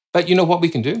 But you know what we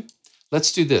can do?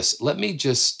 Let's do this. Let me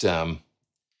just turn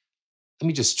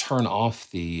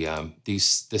off the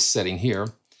this setting here,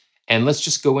 and let's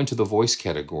just go into the voice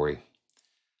category.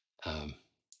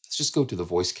 Let's just go to the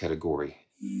voice category.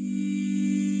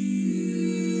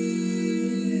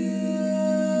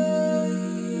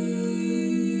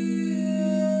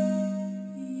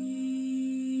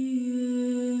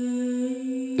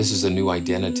 This is a new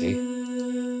identity.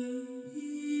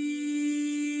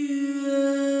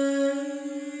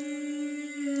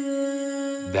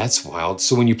 That's wild.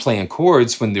 So when you play in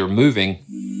chords, when they're moving,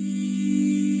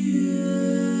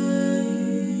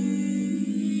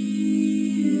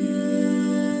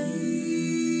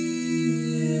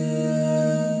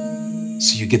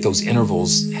 so you get those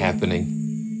intervals happening.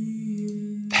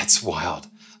 That's wild.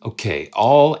 Okay,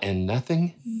 all and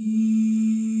nothing.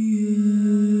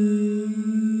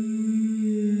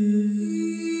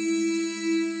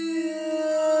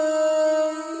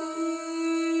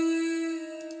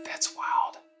 That's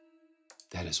wild.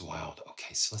 That is wild.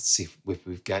 Okay, so let's see if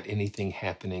we've got anything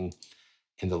happening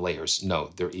in the layers.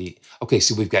 No, they're E. Okay,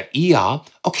 so we've got E-A.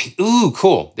 Okay, ooh,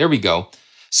 cool. There we go.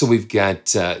 So we've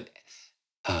got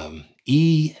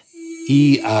E,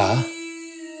 E-A.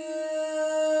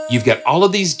 You've got all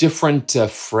of these different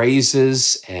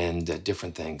phrases and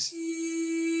different things.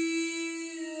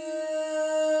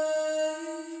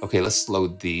 Okay, let's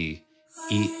load the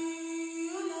E.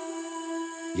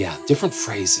 Yeah, different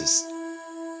phrases.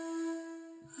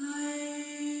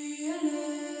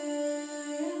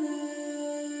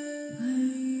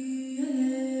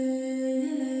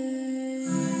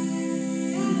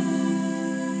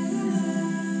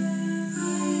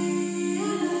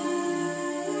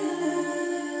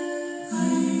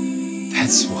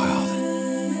 That's wild.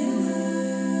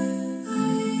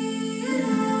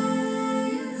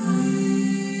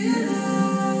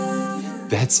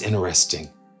 That's interesting.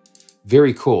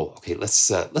 Very cool. Okay, let's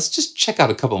just check out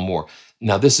a couple more.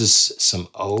 Now this is some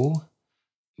O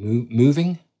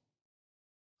moving.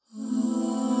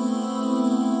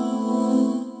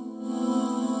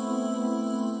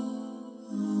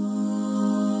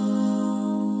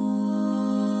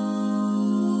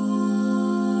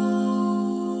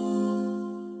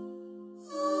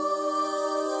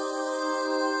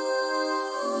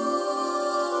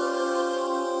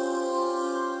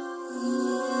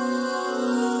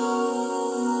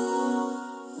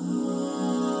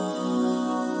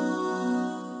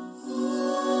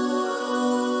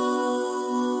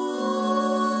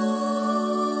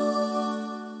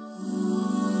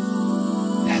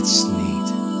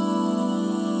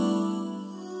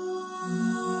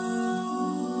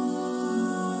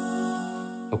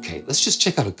 Okay, let's just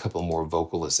check out a couple more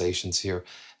vocalizations here.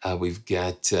 We've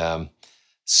got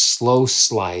slow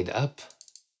slide up.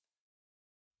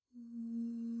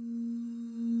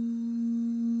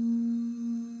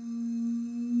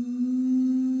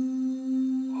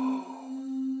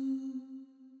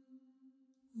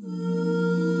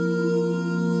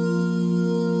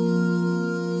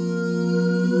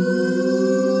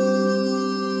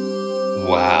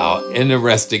 Wow,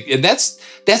 interesting. And that's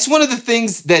one of the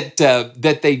things that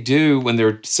that they do when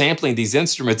they're sampling these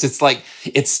instruments. It's like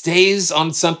it stays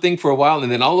on something for a while,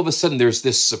 and then all of a sudden there's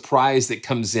this surprise that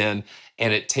comes in,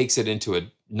 and it takes it into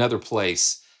another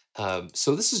place.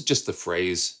 So this is just the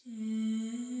phrase.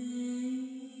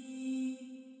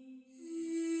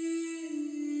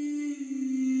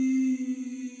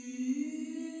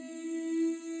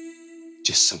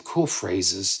 Just some cool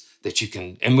phrases that you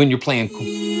can, and when you're playing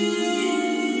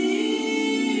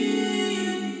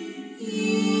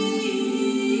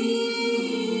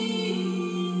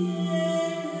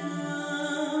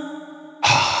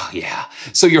yeah.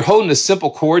 So you're holding a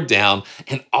simple chord down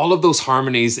and all of those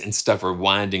harmonies and stuff are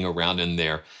winding around in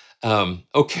there.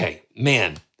 Okay,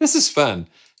 man, this is fun.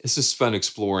 This is fun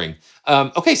exploring.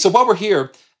 Okay, so while we're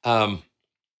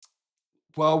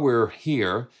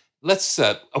here, let's,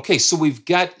 okay, so we've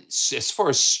got, as far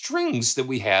as strings that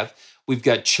we have, we've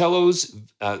got cellos,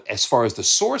 as far as the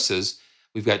sources,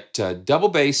 we've got double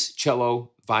bass,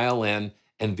 cello, violin,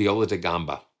 and viola da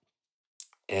gamba.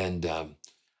 And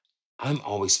I'm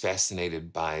always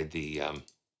fascinated by the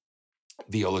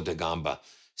viola da gamba.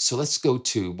 So let's go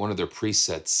to one of their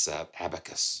presets,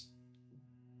 abacus.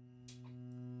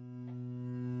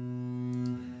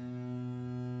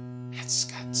 It's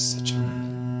got such a...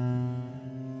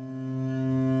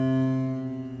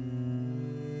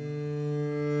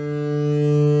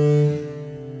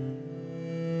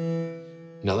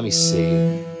 Now let me see.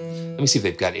 Let me see if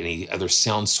they've got any other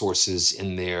sound sources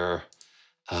in there.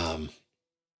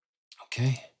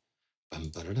 Okay.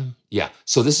 Yeah,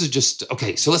 so this is just,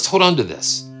 okay, so let's hold on to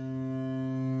this.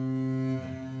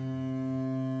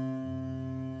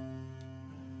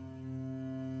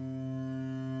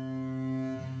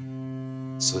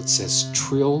 So it says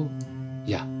trill.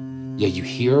 Yeah, you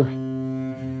hear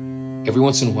every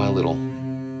once in a while it'll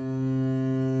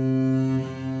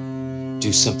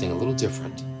do something a little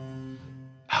different.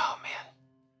 Oh man.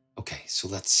 Okay, so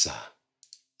let's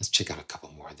check out a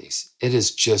couple more of these. It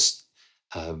is just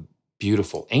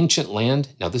beautiful. Ancient Land.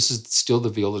 Now this is still the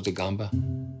viola da gamba.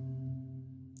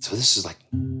 So this is like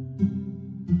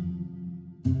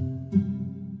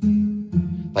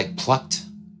plucked.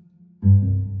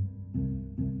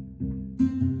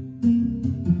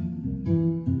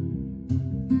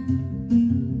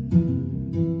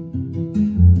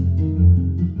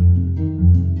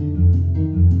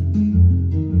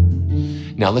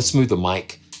 Now let's move the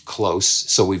mic close.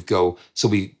 So we go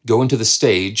into the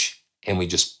stage and we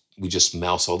just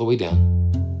mouse all the way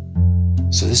down.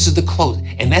 So this is the close,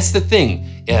 and that's the thing.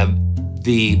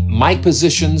 The mic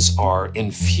positions are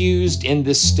infused in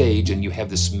this stage, and you have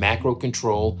this macro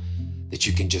control that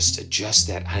you can just adjust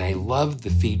that. And I love the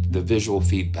visual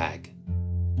feedback.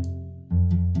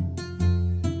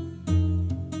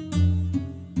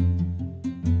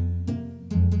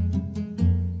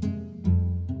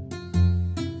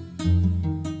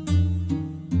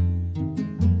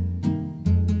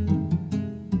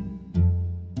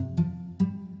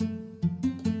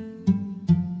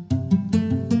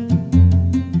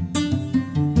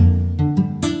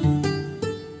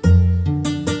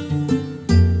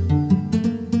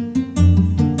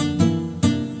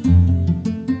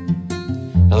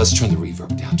 Let's turn the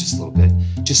reverb down just a little bit,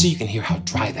 just so you can hear how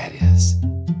dry that is.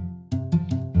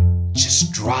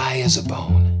 Just dry as a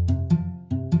bone.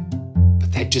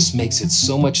 But that just makes it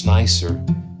so much nicer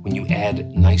when you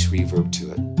add nice reverb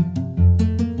to it.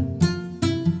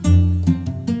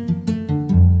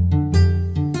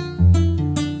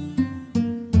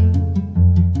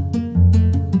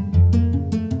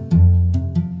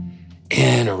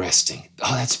 Interesting.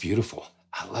 Oh, that's beautiful.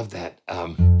 I love that.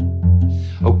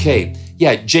 Okay,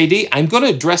 yeah, JD, I'm going to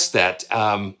address that.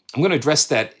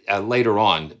 Later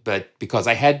on, but because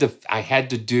I had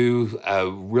to do a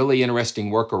really interesting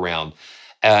workaround.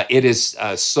 It is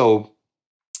so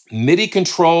MIDI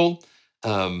control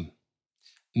on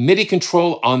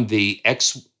the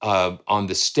on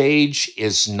the stage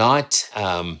is not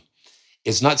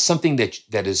something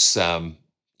that is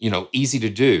easy to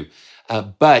do.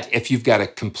 But if you've got a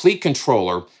complete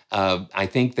controller, I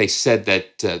think they said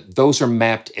that those are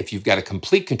mapped if you've got a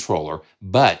complete controller,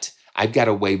 but I've got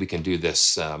a way we can do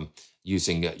this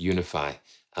using UNIFY.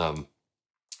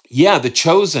 Yeah, The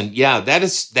Chosen. Yeah, that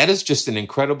is just an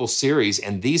incredible series,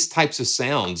 and these types of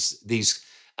sounds, these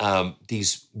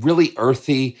really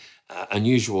earthy,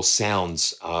 unusual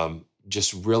sounds,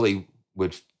 just really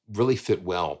would really fit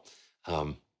well.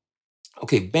 Um,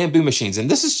 okay, bamboo machines,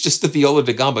 and this is just the viola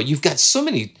da gamba. You've got so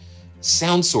many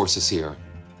sound sources here,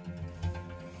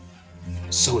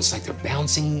 so it's like they're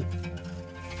bouncing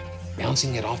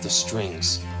it off the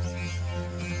strings,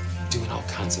 doing all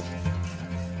kinds of.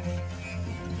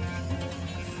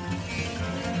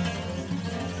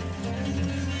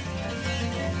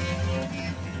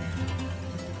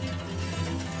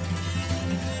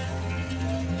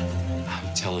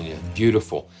 Telling you,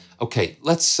 beautiful. Okay,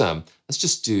 let's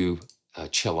just do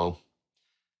cello,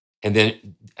 and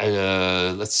then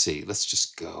let's see. Let's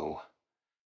just go.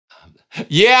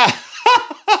 Yeah,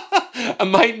 I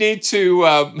might need to.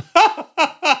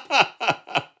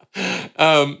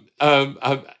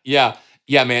 Yeah,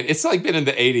 yeah, man. It's like been in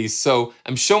the '80s, so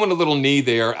I'm showing a little knee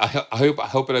there. I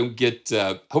hope I don't get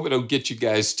you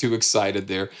guys too excited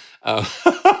there.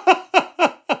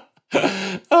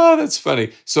 Oh, that's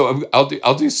funny. So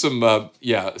I'll do some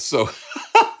yeah. So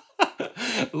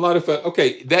a lot of fun.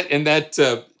 Okay,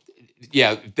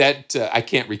 yeah, that I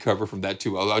can't recover from that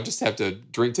too well. I'll just have to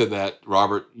drink to that.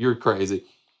 Robert, you're crazy.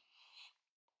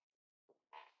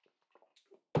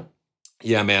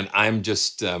 Yeah, man. I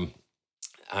just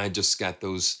got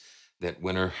that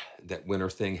winter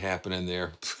thing happening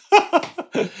there.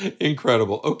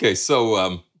 Incredible. Okay,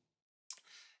 so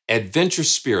Adventure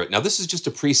Spirit. Now, this is just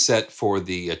a preset for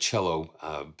the cello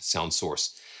sound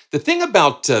source. The thing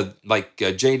about,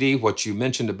 JD, what you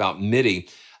mentioned about MIDI,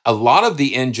 a lot of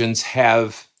the engines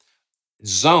have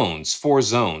zones, 4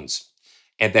 zones,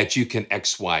 and that you can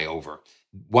XY over.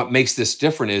 What makes this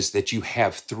different is that you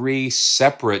have 3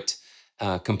 separate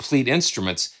complete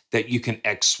instruments that you can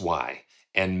XY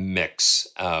and mix.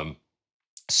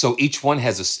 So each one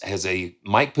has a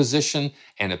mic position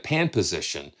and a pan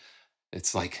position.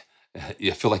 It's like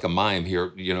you feel like a mime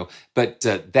here, But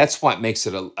that's what makes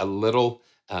it a little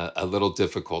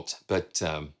difficult. But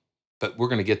we're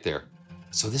gonna get there.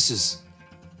 So this is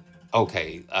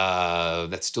okay.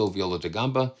 That's still viola da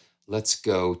gamba. Let's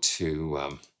go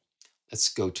to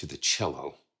the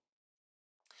cello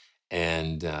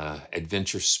and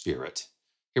Adventure Spirit.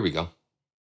 Here we go.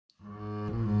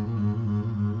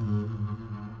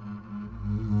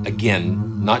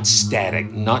 Again, not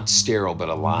static, not sterile, but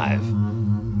alive.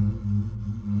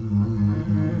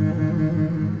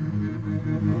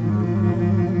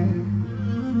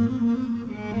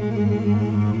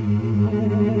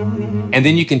 And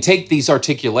then you can take these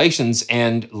articulations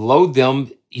and load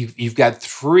them. You've got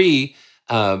 3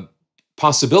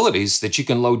 possibilities that you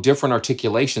can load different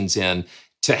articulations in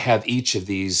to have each of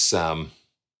these.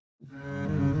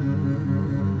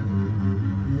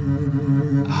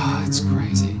 It's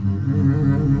crazy.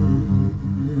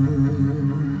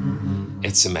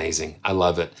 It's amazing. I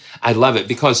love it. I love it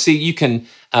because see, you can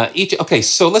okay,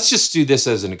 so let's just do this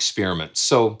as an experiment.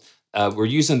 So we're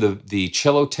using the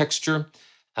cello texture,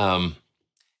 and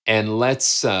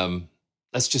let's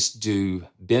just do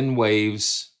bend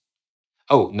waves.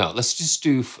 Oh no, let's just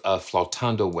do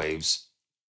flautando waves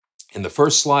in the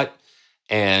first slot,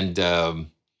 and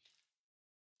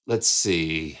let's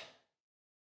see,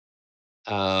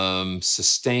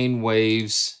 sustain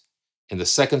waves in the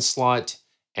second slot,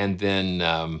 and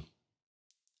then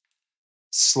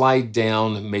slide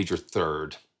down major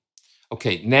third.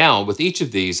 Okay, now with each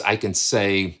of these, I can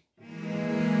say,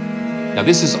 now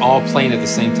this is all playing at the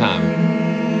same time.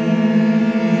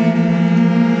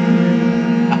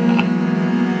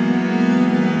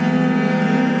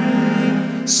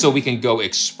 So we can go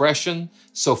expression.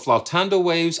 So flautando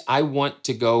waves, I want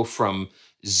to go from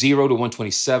 0 to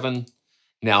 127.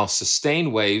 Now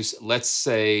sustain waves, let's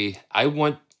say I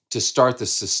want to start the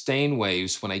sustain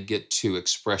waves when I get to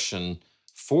expression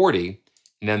 40.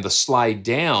 And then the slide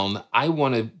down, I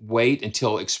want to wait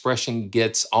until expression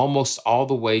gets almost all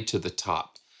the way to the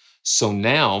top. So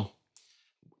now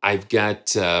I've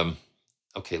got,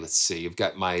 okay, let's see. I've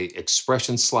got my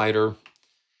expression slider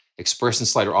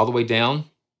all the way down.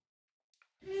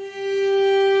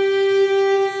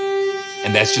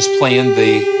 And that's just playing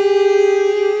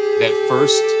that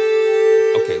first.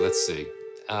 Okay, let's see.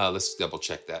 Let's double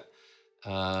check that.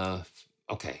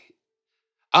 Okay.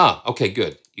 Okay,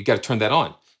 good. You got to turn that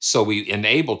on. So we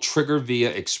enable trigger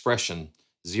via expression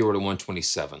 0 to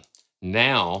 127.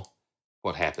 Now,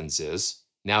 what happens is,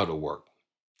 now it'll work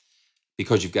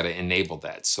because you've got to enable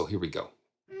that. So here we go.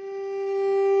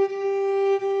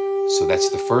 So that's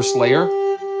the first layer.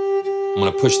 I'm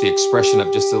going to push the expression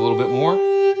up just a little bit more.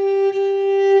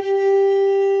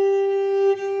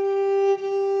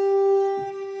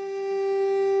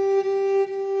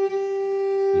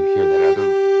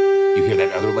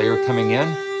 another layer coming in.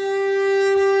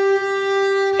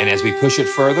 And as we push it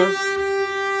further,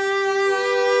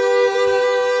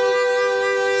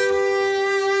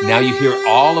 now you hear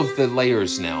all of the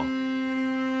layers now.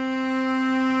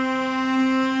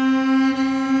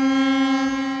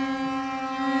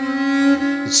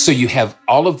 So you have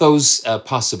all of those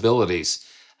possibilities.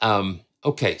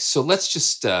 Okay, so let's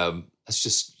just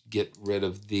get rid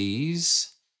of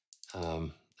these.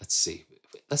 Let's see.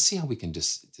 Let's see how we can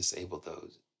disable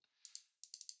those.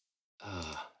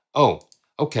 Oh,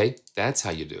 okay, that's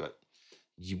how you do it.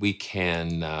 We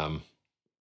can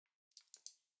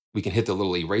hit the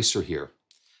little eraser here.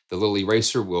 The little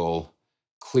eraser will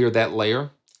clear that layer.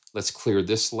 Let's clear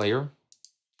this layer.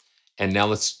 And now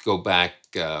let's go back.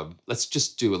 Let's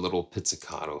just do a little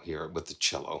pizzicato here with the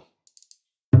cello.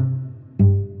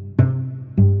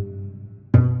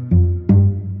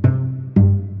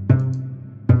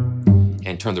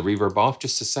 And turn the reverb off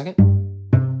just a second.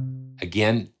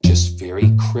 Again, just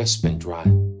very crisp and dry.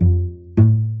 And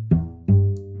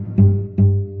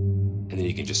then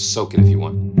you can just soak it if you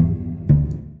want.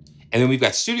 And then we've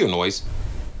got studio noise.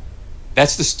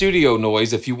 That's the studio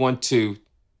noise if you want to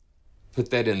put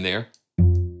that in there.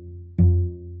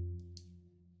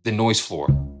 The noise floor.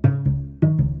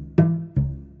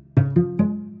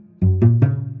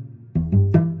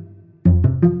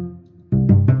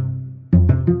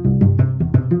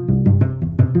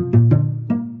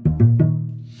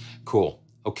 Cool.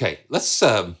 Okay, let's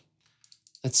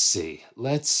see.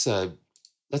 Let's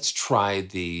try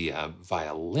the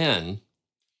violin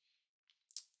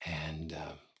and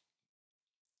a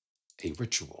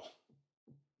ritual.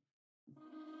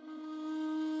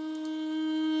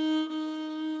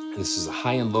 And this is a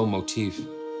high and low motif.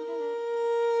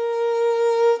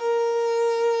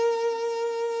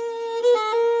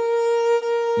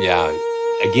 Yeah,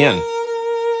 again,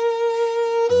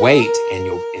 wait, and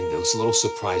those little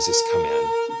surprises come in.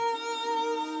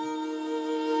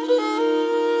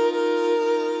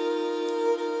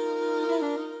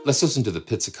 Let's listen to the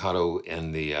pizzicato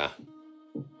in the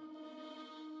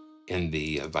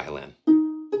violin.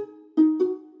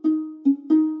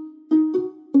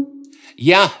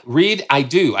 Yeah, Reed, I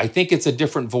do. I think it's a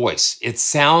different voice. It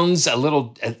sounds a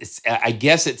little, I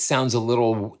guess it sounds a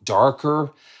little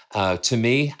darker to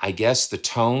me. I guess the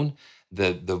tone,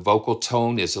 the vocal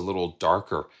tone is a little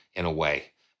darker in a way.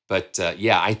 But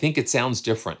yeah, I think it sounds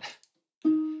different.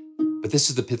 But this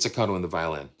is the pizzicato in the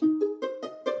violin.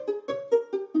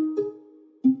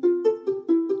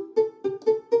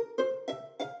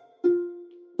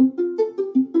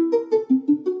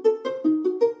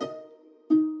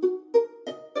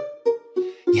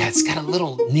 Yeah, it's got a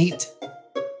little neat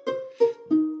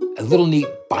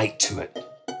bite to it.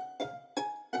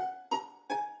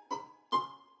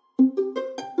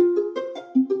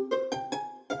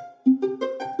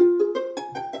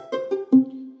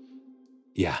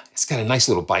 Yeah, it's got a nice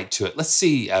little bite to it. Let's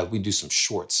see, we do some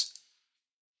shorts.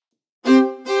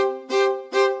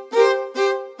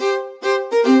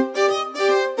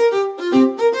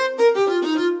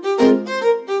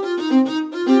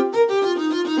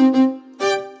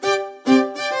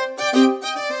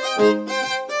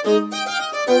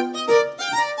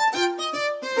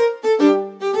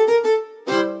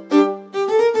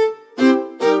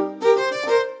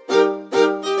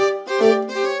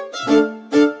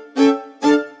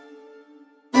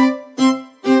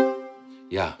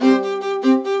 Yeah.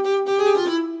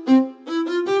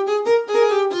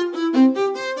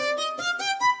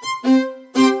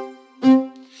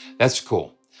 That's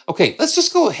cool. Okay, let's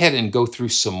just go ahead and go through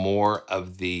some more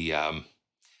of the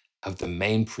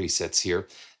main presets here.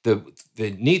 The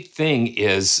neat thing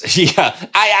is, yeah,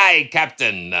 aye,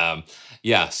 Captain.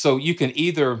 Yeah, so you can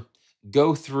either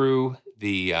go through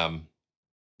the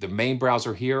main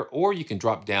browser here, or you can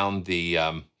drop down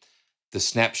the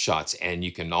snapshots, and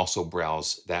you can also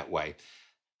browse that way.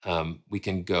 We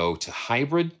can go to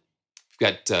hybrid. We've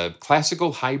got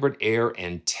classical, hybrid, air,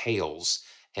 and tails.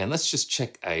 And let's just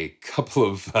check a couple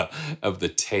of the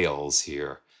tails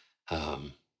here.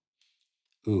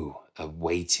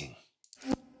 Awaiting.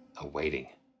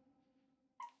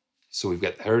 So we've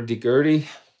got hurdy-gurdy.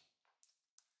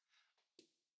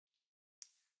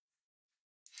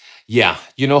 Yeah,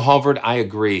 you know, Halvard, I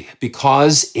agree,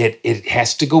 because it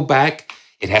has to go back.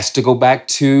 It has to go back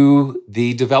to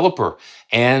the developer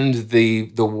and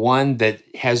the one that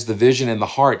has the vision and the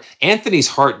heart. Anthony's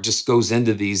heart just goes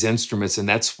into these instruments, and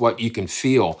that's what you can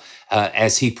feel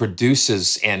as he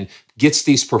produces and gets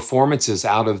these performances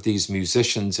out of these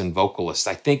musicians and vocalists.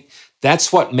 I think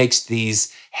that's what makes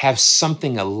these have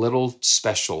something a little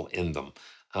special in them.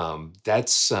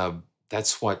 That's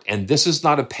That's what, and this is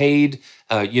not a paid,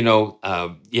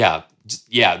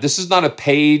 yeah, this is not a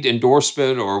paid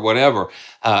endorsement or whatever.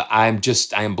 I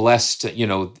am blessed,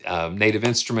 Native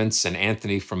Instruments and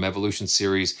Anthony from Evolution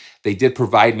Series, they did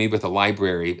provide me with a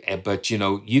library, but,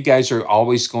 you guys are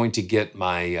always going to get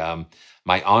my,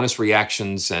 my honest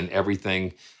reactions and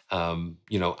everything.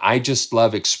 I just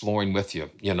love exploring with you.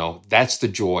 That's the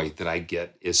joy that I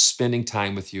get, is spending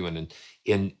time with you and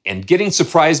getting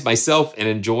surprised myself and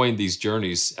enjoying these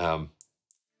journeys.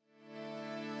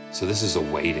 So this is a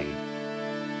waiting.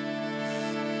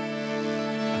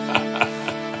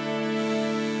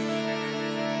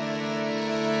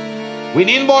 We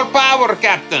need more power,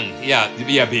 Captain. Yeah,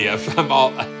 BF. I'm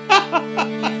all.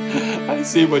 I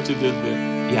see what you did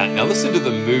there. Yeah, now listen to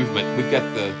the movement. We've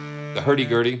got the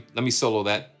hurdy-gurdy. Let me solo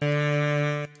that.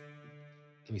 Let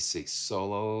me see.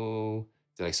 Solo.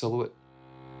 Did I solo it?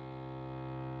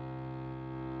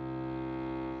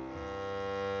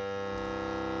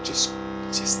 Just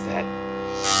that.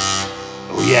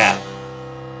 Oh, yeah.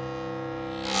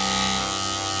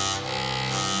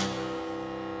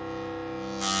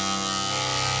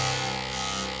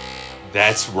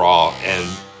 That's raw,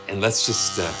 and let's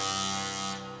just.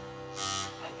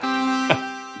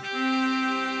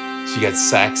 She got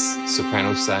sax,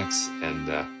 soprano sax,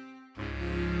 and.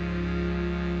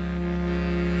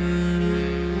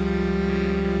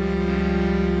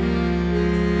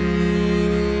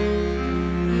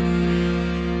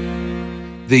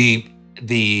 The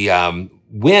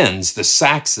winds, the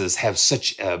saxes have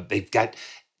such. They've got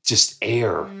just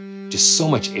air, just so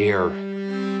much air.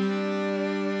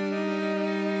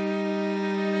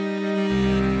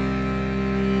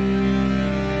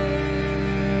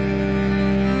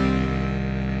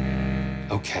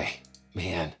 Okay,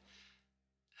 man.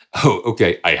 Oh,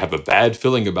 okay. I have a bad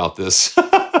feeling about this.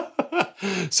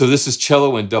 So this is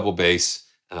cello and double bass.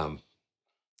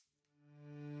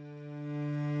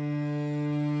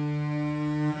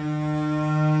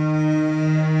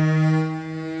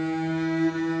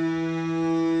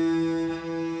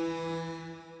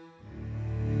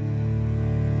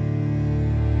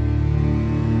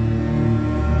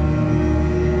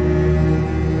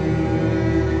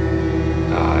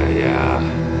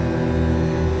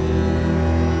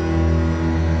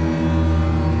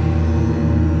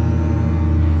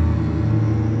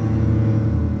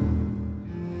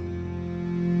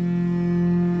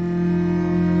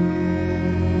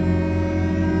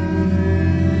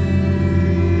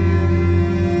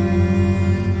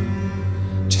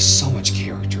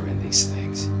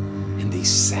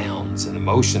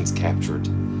 Emotions captured.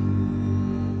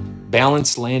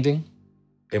 Balanced landing,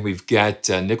 and we've got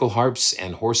nickel harps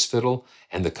and horse fiddle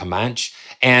and the Comanche.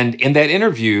 And in that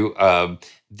interview,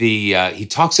 he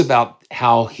talks about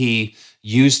how he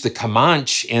used the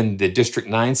Comanche in the District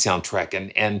 9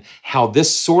 soundtrack, and how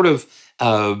this sort of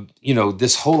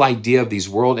this whole idea of these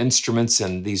world instruments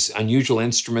and these unusual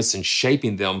instruments and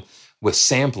shaping them with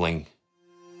sampling.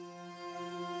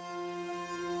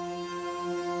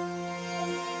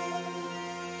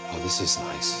 This is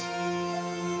nice.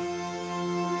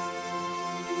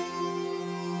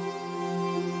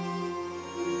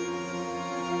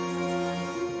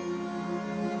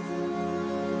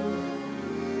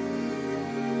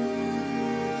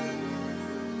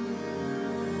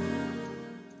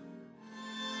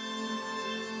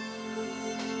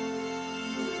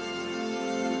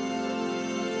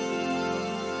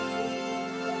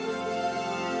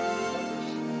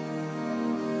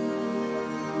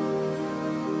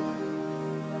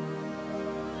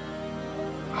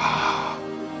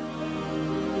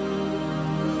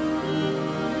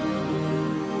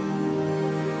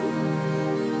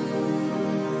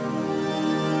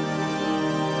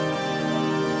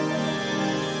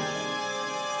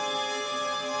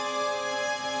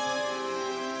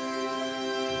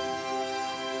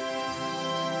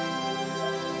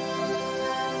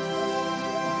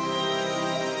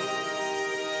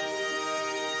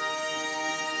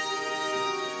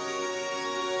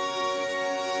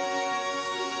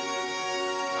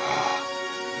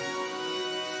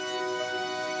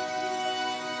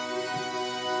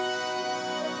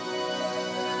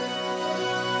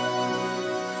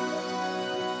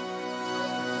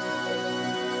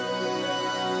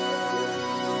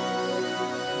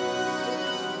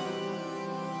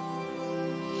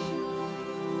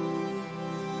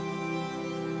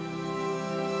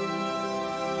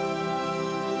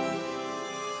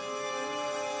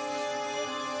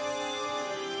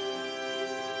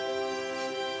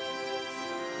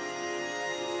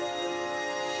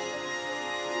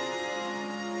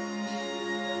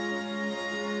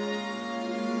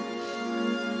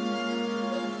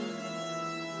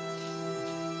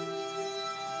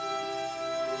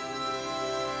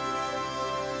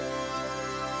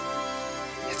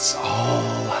 it's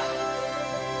all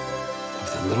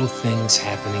of the little things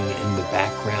happening in the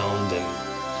background,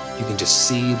 and you can just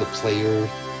see the player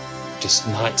just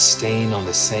not staying on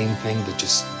the same thing, but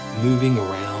just moving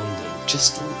around, and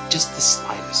just the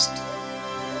slightest.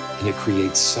 And it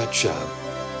creates such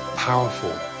powerful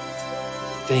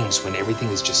things when everything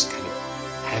is just kind of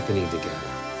happening together.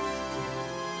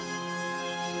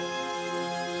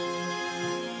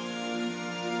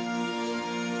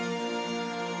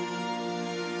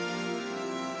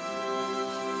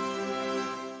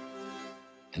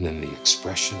 And then the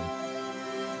expression.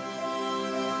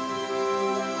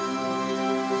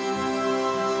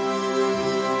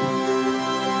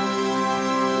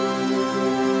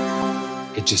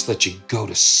 It just lets you go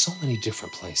to so many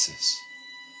different places.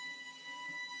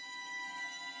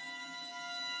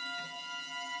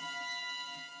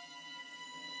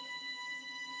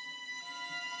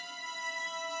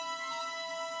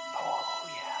 Oh,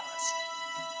 yeah, listen.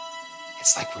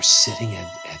 It's like we're sitting at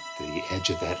the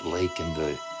edge of that lake, and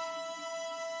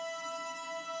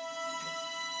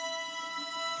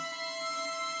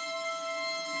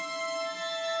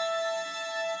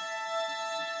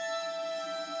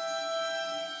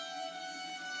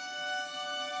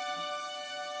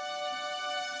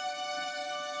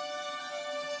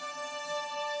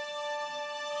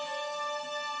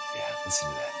yeah, listen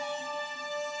to that.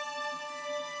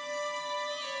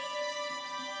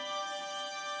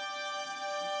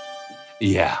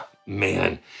 Yeah,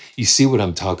 man, you see what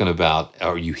I'm talking about,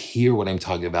 or you hear what I'm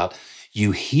talking about.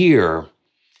 You hear,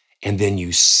 and then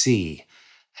you see.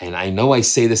 And I know I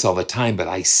say this all the time, but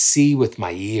I see with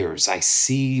my ears. I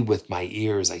see with my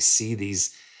ears. I see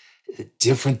these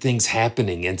different things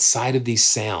happening inside of these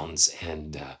sounds,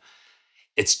 and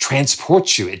it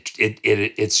transports you.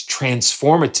 It's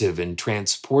transformative and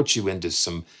transports you into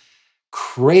some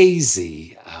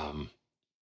crazy.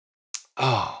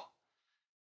 Oh,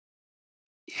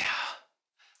 yeah.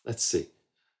 Let's see.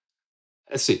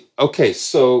 Let's see. Okay,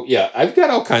 so yeah, I've got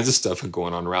all kinds of stuff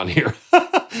going on around here.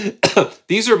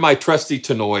 These are my trusty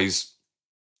Tenoys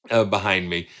behind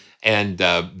me, and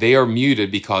they are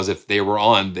muted because if they were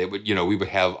on, they would, we would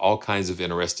have all kinds of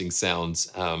interesting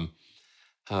sounds. Um,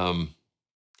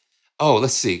 oh,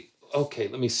 let's see. Okay,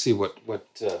 let me see what we're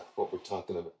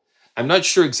talking about. I'm not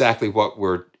sure exactly what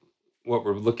we're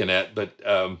looking at, but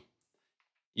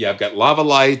yeah, I've got lava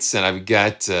lights, and I've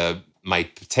got my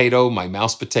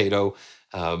mouse potato,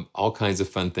 all kinds of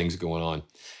fun things going on.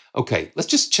 Okay, let's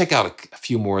just check out a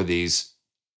few more of these.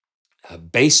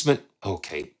 Basement,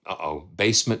 okay,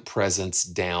 basement presence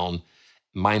down,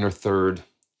 minor third.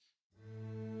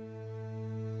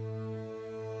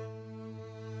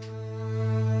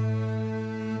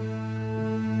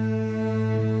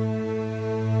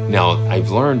 Now, I've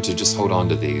learned to just hold on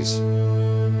to these.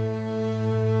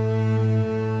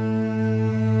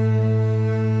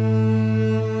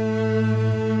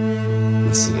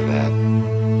 Listen to that.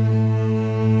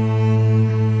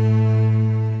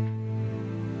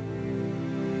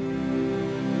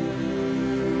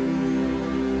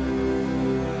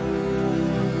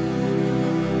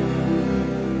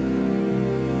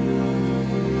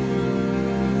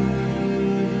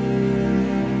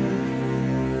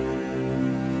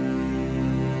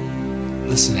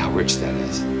 Listen how rich that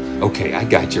is. Okay, I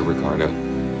got you, Ricardo.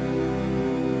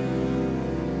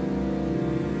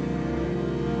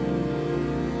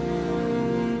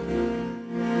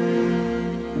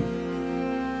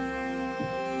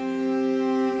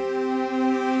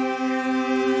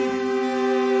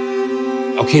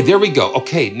 Okay, there we go.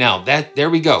 Okay, now there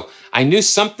we go. I knew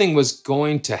something was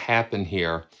going to happen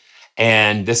here,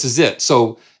 and this is it.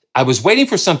 So I was waiting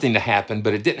for something to happen,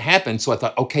 but it didn't happen. So I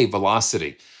thought, okay,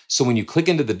 velocity. So when you click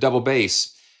into the double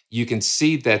bass, you can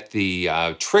see that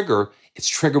the trigger, it's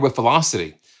triggered with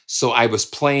velocity. So I was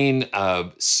playing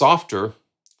softer,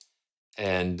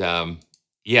 and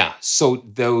yeah, so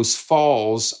those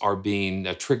falls are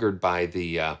being triggered by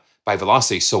the by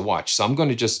velocity. So watch. So I'm going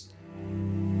to just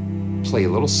play a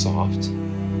little soft,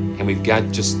 and we've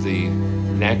got just the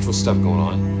natural stuff going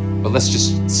on. But let's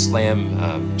just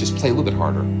slam, just play a little bit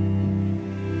harder.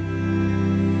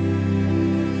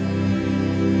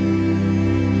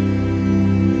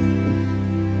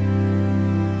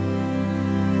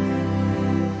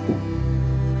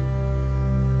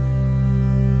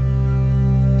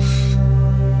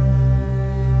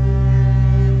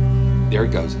 There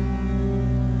it goes.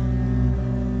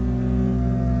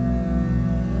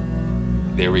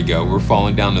 There we go. We're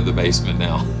falling down to the basement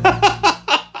now.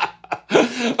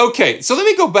 Okay, so let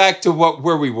me go back to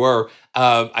where we were.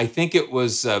 I think it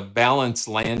was balance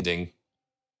landing.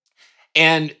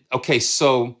 And okay,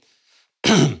 so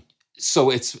so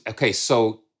it's okay.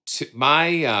 So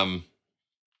my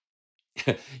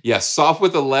yeah, soft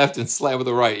with the left and slam with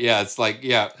the right. Yeah, it's like,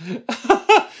 yeah.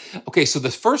 Okay, so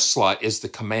the first slot is the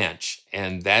Comanche,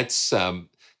 and that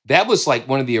was like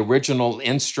one of the original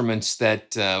instruments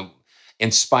that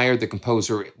inspired the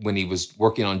composer when he was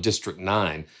working on District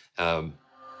 9. Um,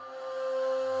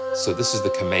 so this is the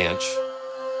Comanche.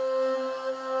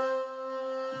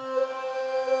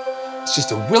 It's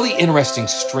just a really interesting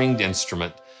stringed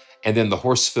instrument. And then the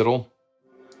horse fiddle,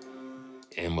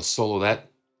 and we'll solo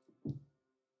that.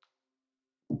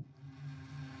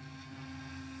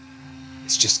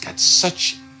 It's just got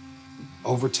such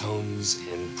overtones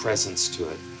and presence to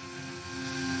it.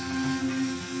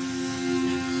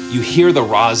 You hear the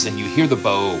rosin, you hear the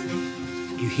bow,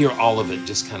 you hear all of it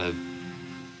just kind of,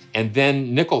 and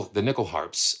then the nickel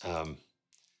harps.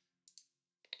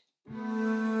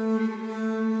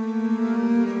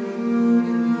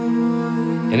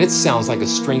 And it sounds like a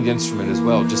stringed instrument as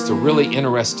well, just a really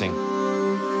interesting.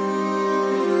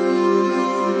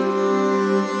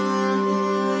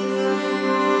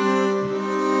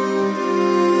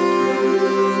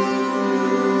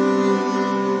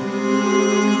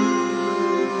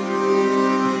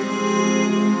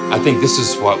 I think this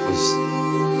is what was.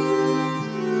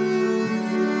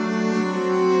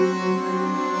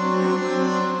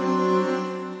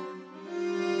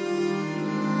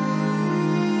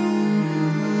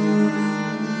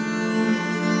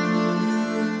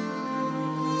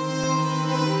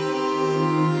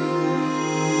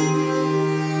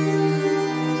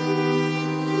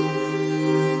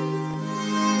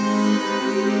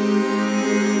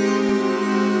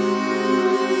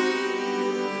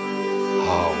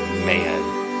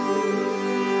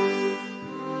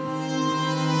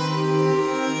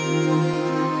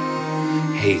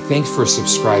 Hey, thanks for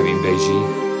subscribing, Beiji.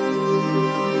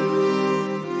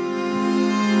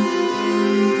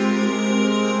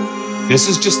 This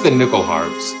is just the nickel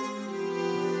harps.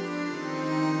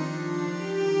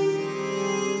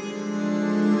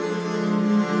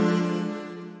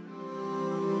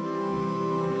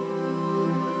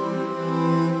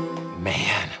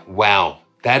 Man, wow.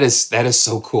 That is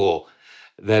so cool.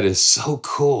 That is so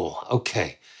cool.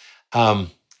 Okay.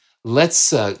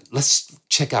 Let's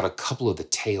check out a couple of the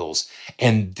tails.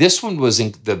 And this one was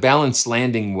in the balanced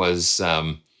landing was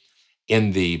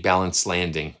in the balanced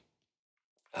landing.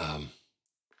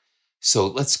 So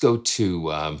let's go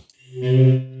to,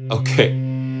 okay.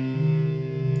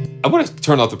 I want to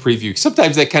turn off the preview.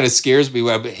 Sometimes that kind of scares me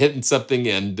when I'm hitting something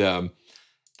and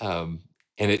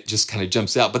it just kind of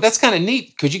jumps out. But that's kind of neat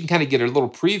because you can kind of get a little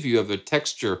preview of the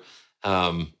texture.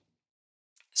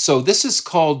 So this is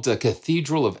called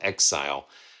Cathedral of Exile.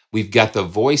 We've got the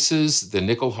voices, the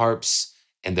nickel harps,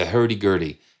 and the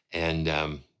hurdy-gurdy.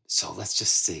 And so let's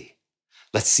just see.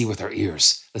 Let's see with our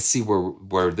ears. Let's see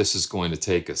where this is going to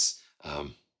take us. Oh,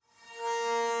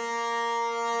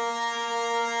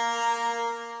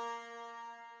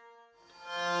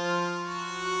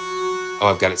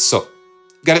 I've got it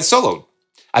soloed.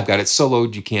 I've got it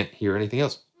soloed. You can't hear anything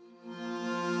else.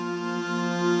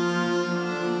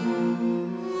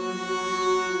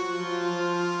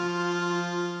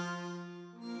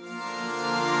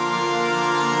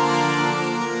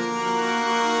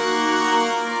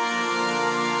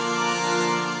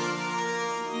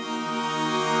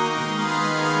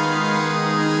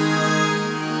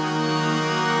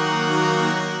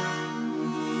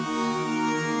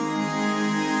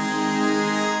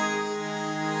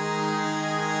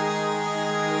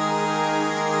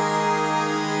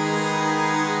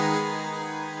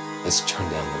 Let's turn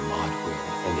down the mod wheel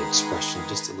and the expression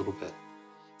just a little bit.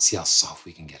 See how soft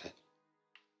we can get it.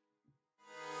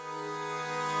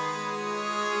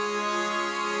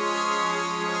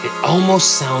 It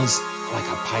almost sounds like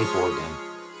a pipe organ.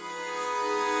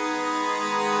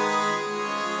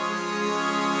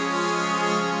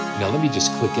 Now let me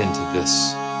just click into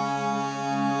this.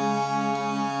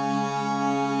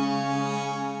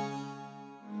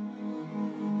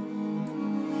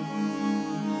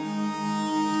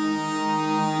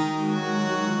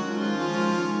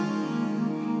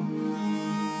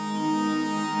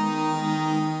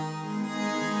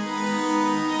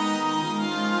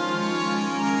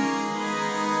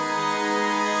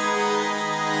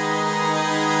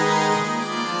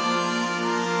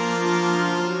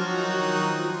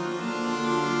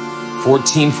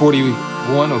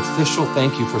 $14.41 official.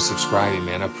 Thank you for subscribing,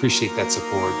 man. I appreciate that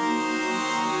support.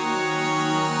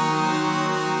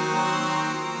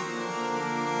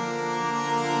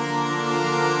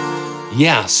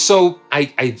 Yeah, so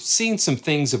I've seen some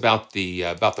things about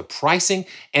the pricing,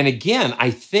 and again,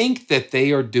 I think that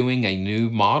they are doing a new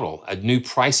model, a new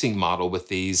pricing model with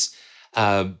these.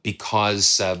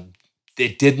 because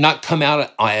it did not come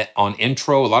out on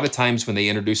intro. A lot of times when they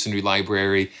introduce a new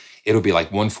library, it'll be like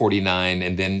 $149,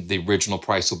 and then the original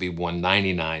price will be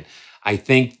 $199. I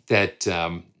think that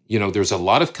you know, there's a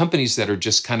lot of companies that are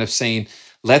just kind of saying,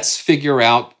 let's figure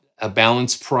out a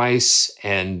balanced price,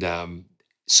 and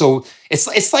so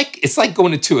it's like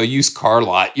going into a used car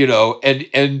lot, you know,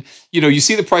 and you know, you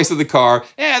see the price of the car,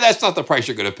 that's not the price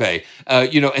you're going to pay,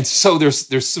 you know, and so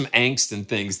there's some angst and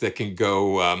things that can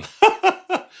go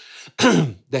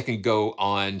that can go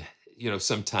on, you know,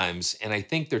 sometimes, and I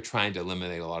think they're trying to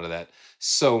eliminate a lot of that.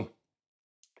 So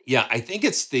yeah, I think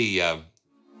it's the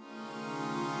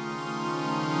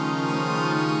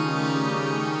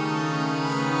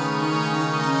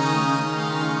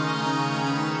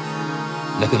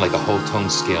nothing like a whole tone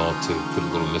scale to put a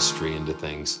little mystery into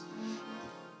things.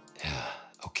 Yeah.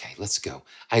 Okay, let's go.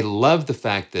 I love the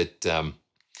fact that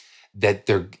that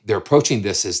they're approaching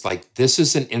this as like, this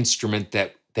is an instrument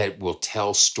that will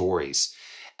tell stories,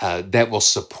 that will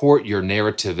support your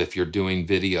narrative if you're doing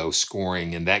video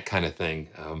scoring and that kind of thing.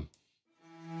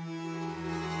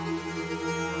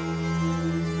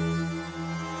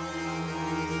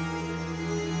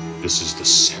 This is the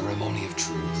ceremony of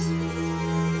truth.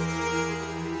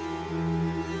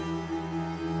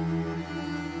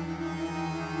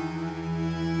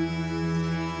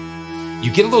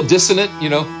 You get a little dissonant, you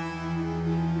know.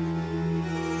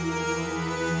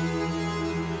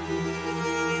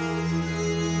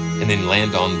 And then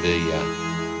land on the,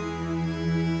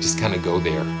 just kind of go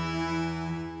there.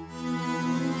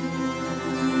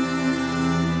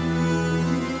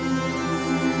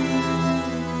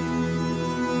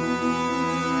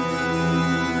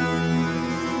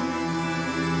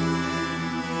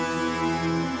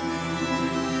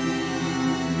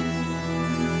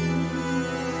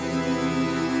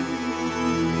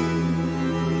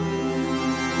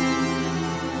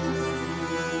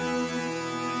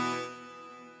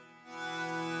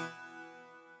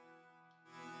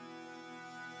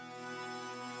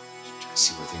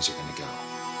 See where things are going to go.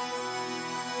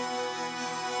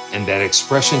 And that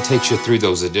expression takes you through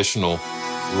those additional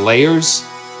layers.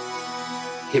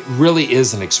 It really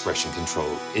is an expression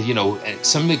control. You know,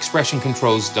 some expression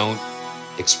controls don't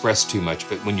express too much,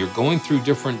 but when you're going through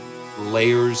different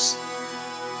layers,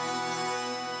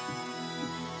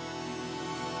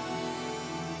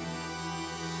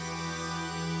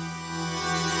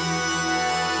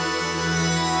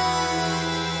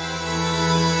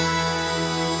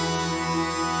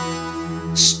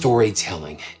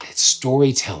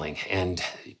 storytelling and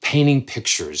painting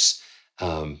pictures,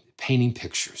 Okay.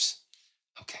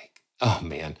 Oh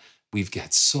man, we've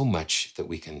got so much that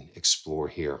we can explore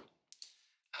here.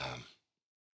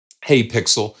 Hey,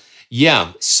 Pixel.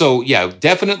 Yeah. So yeah,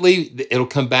 definitely it'll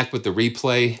come back with the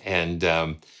replay, and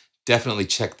definitely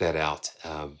check that out.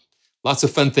 Lots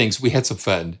of fun things. We had some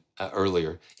fun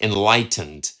earlier.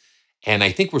 Enlightened. And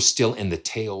I think we're still in the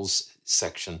tails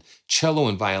section. Cello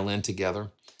and violin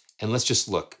together. And let's just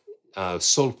look.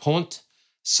 Sol point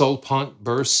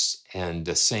bursts,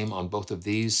 and same on both of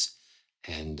these.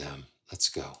 And let's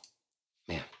go.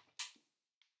 Man.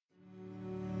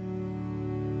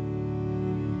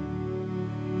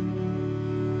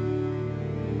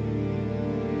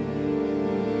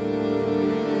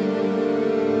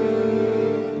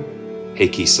 Hey,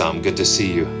 Kisam, good to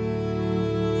see you.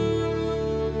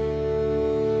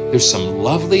 There's some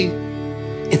lovely,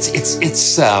 it's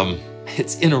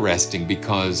interesting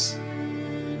because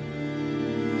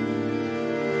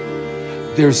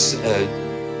there's,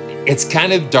 it's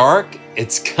kind of dark,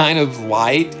 it's kind of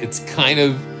light, it's kind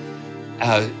of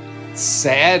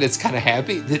sad, it's kind of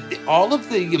happy. All of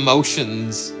the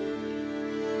emotions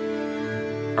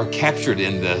are captured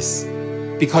in this,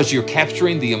 because you're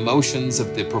capturing the emotions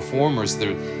of the performers.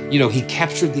 You know, he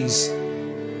captured these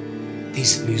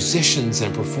musicians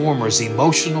and performers,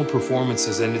 emotional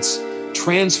performances, and it's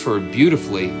transferred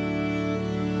beautifully.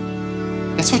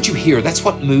 That's what you hear. That's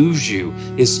what moves you,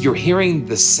 is you're hearing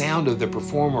the sound of the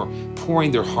performer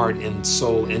pouring their heart and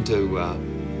soul into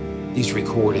these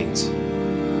recordings.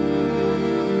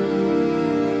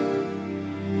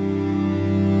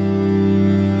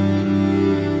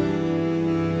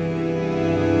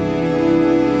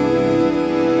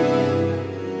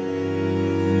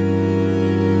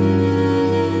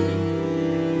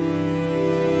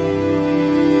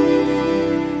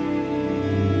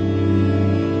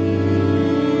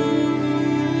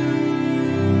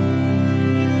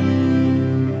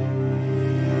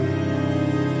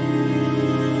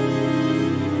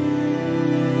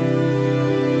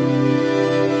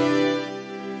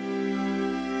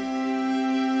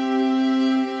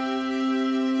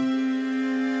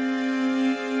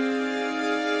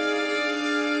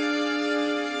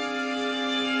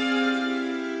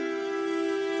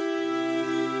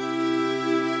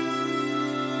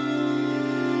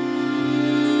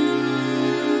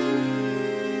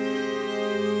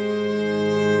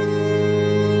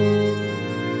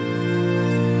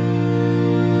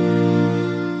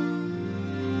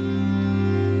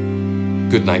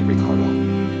 Good night, Ricardo.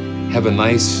 Have a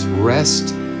nice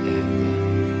rest,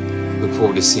 and look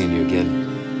forward to seeing you again.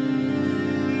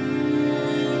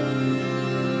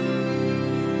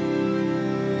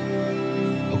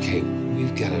 Okay,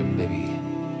 we've got to maybe...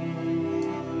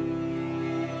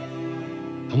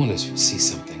 I want to see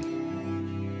something.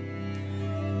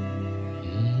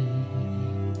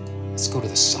 Let's go to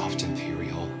the soft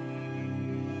imperial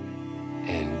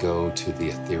and go to the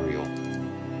ethereal.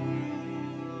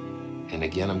 And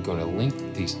again, I'm going to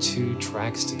link these two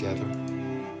tracks together.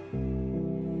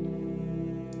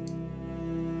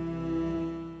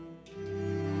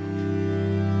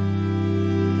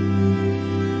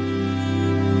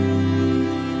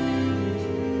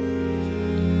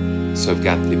 So I've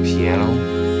got the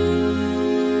piano.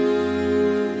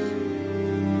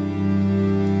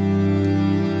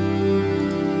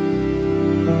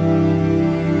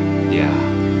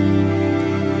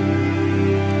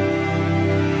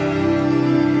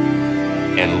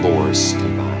 And LORES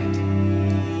combined.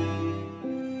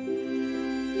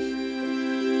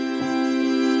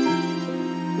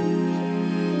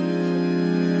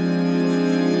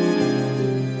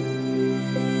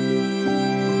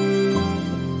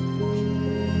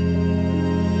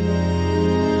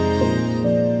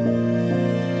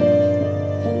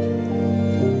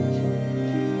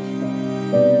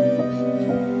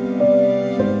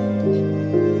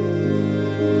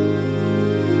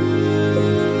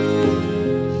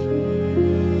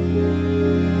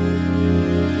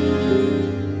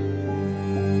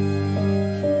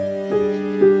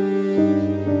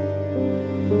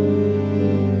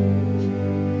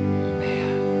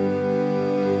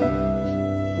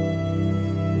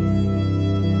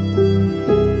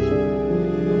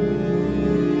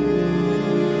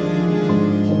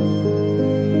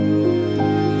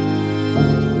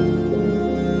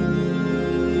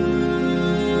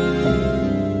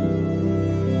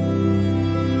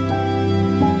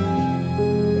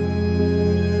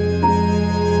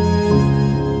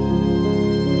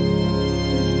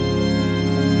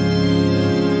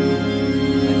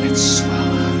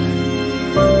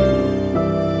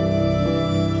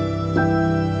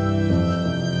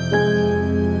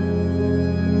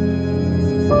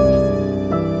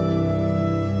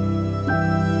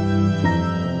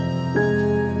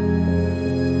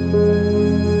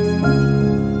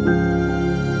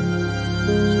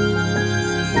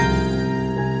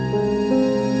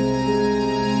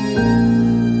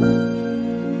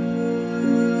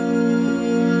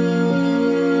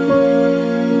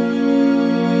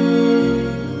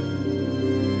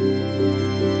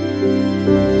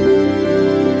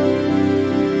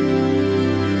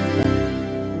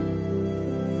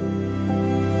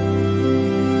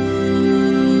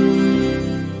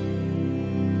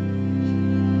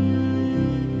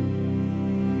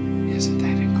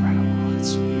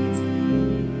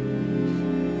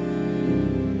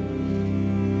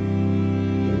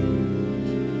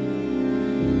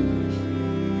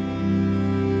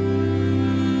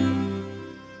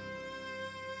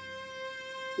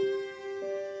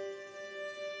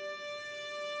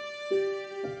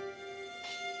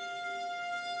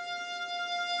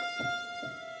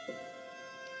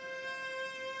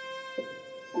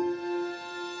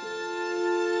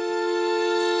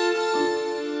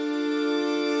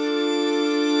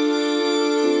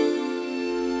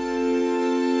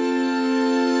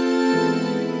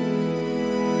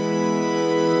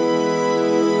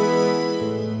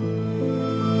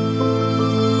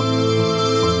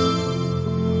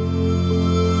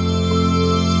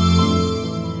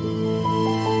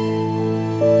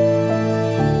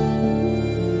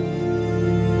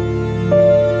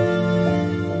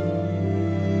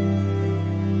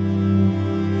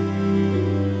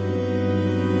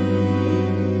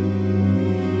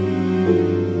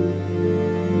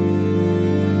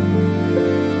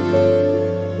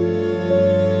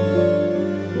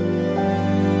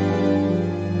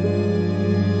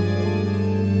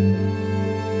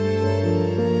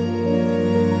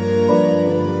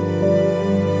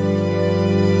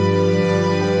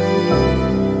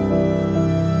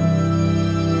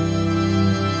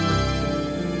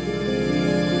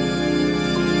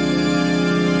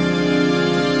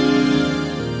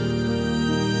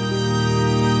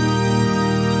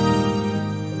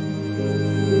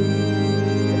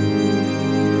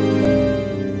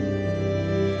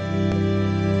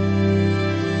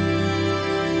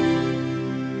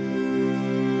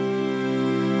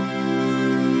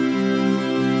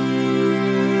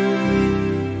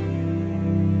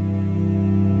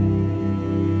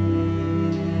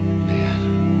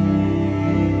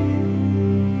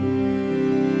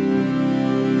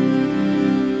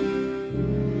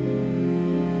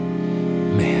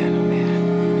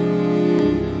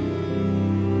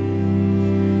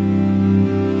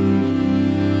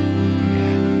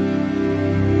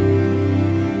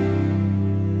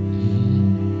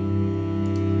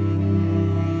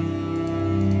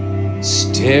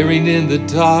 staring in the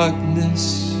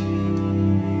darkness.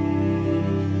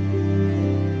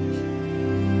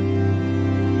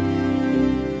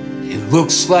 It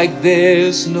looks like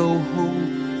there's no hope.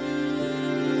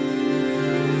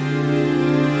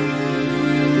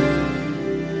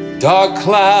 Dark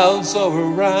clouds are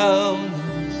around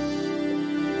us.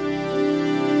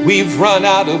 We've run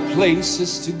out of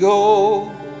places to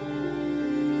go.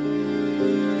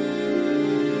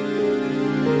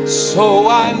 So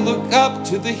I look up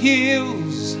to the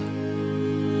hills,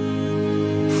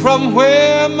 from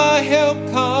where my help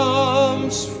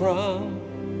comes from.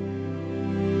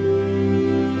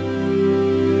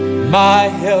 My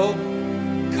help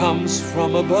comes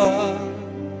from above.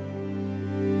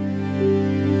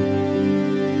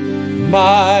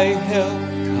 My help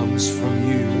comes from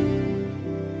you.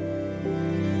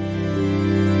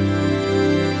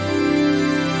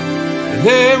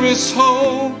 There is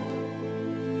hope.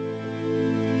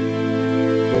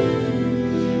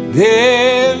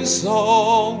 There's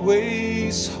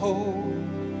always hope.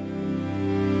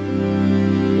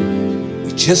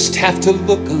 We just have to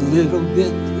look a little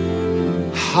bit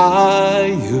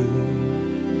higher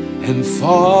and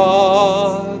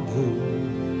farther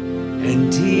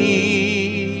and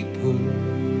deeper.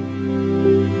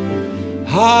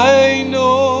 I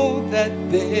know that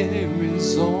there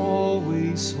is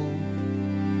always hope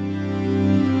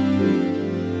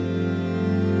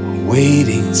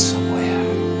waiting somewhere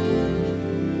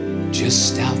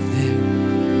just out there.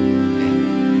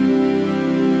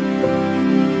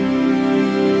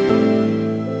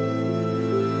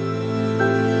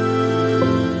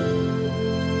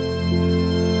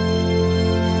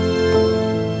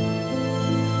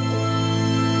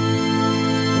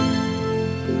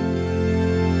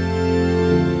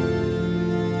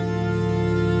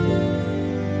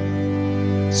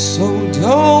 So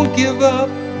don't give up,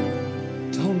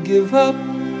 don't give up.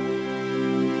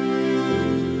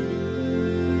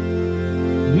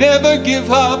 Never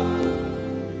give up.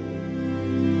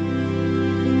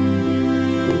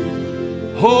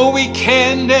 Oh, we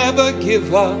can never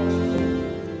give up.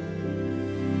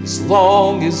 As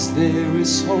long as there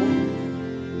is hope,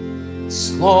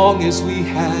 as long as we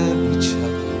have each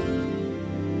other,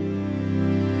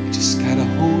 we just gotta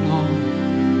hold on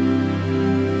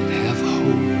and have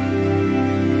hope.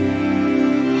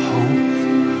 Hope.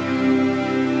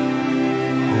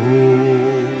 Hope.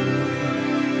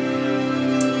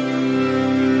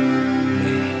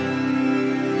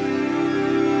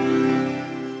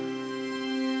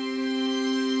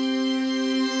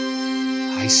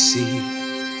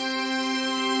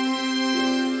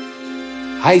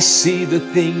 I see the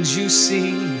things you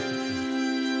see,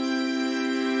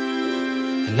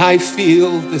 and I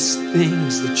feel the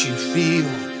things that you feel.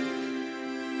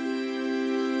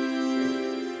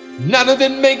 None of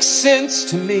it makes sense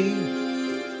to me.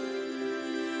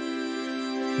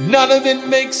 None of it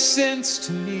makes sense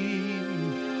to me.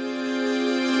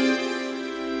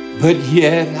 But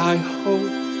yet I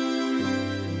hope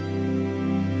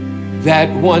that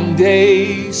one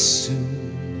day soon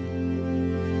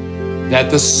that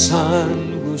the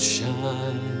sun will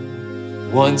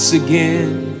shine once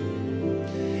again,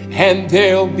 and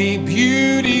there'll be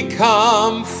beauty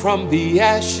come from the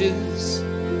ashes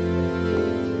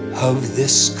of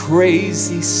this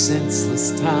crazy,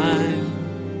 senseless time.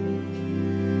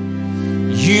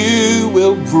 You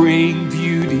will bring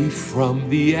beauty from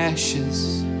the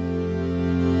ashes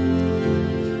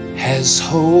as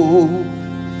hope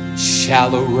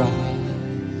shall arise.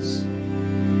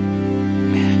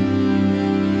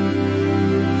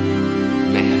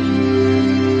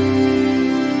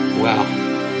 Wow.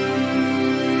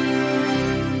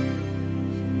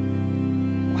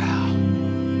 Wow.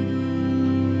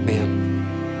 Man.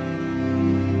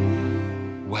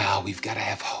 Wow, we've got to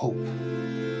have hope.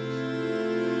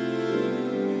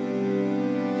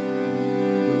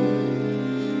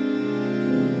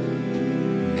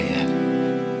 Man.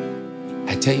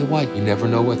 I tell you what, you never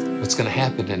know what's going to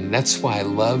happen, and that's why I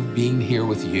love being here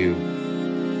with you.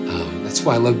 That's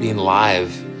why I love being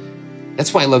live.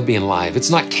 That's why I love being live. It's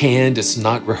not canned, it's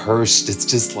not rehearsed. It's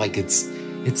just like this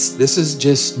is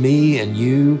just me and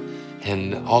you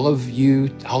and all of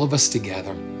us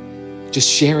together, just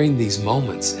sharing these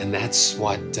moments. And that's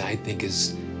what I think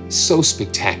is so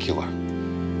spectacular.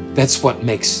 That's why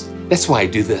I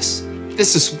do this.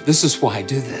 This is why I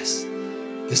do this.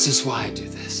 This is why I do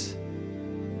this.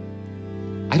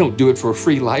 I don't do it for a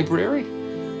free library.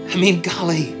 I mean,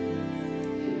 golly.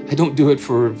 I don't do it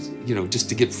for, just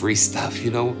to get free stuff,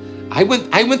 I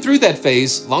went through that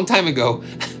phase a long time ago,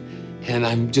 and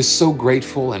I'm just so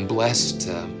grateful and blessed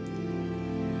to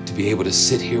to be able to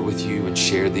sit here with you and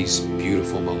share these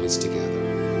beautiful moments together.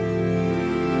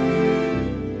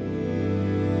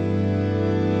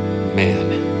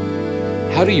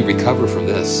 Man, how do you recover from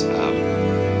this?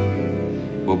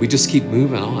 Well, we just keep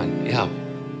moving on, yeah.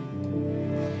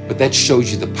 But that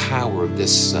shows you the power of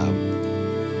this.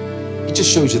 It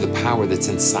just shows you the power that's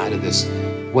inside of this,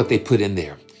 what they put in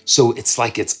there. So it's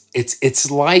like it's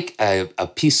like a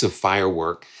piece of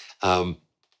firework.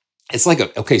 It's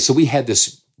like okay. So we had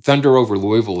this Thunder Over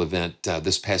Louisville event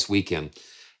this past weekend,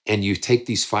 and you take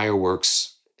these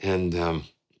fireworks and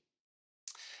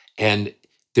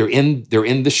they're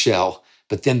in the shell,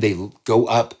 but then they go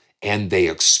up and they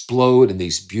explode in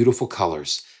these beautiful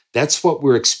colors. That's what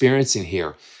we're experiencing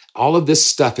here. All of this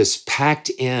stuff is packed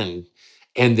in,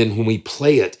 and then when we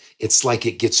play it, it's like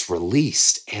it gets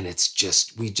released, and it's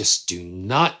just, we just do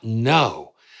not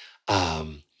know.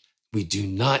 We do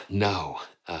not know.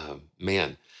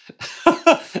 Man.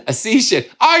 Asisha,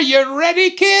 are you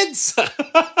ready, kids?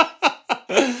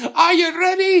 Are you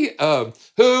ready?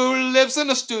 Who lives in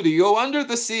a studio under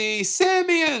the sea?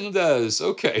 Simeon does.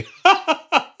 Okay.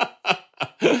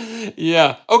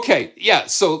 Yeah. Okay. Yeah.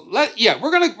 So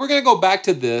we're gonna go back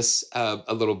to this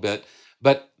a little bit,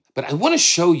 but I want to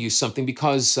show you something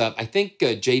because I think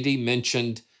JD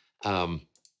mentioned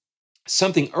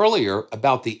something earlier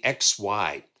about the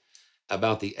XY,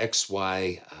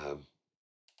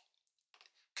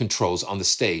 controls on the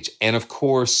stage, and of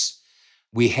course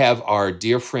we have our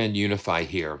dear friend UNIFY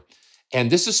here, and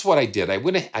this is what I did.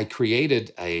 I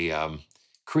created a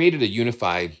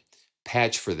UNIFY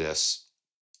patch for this.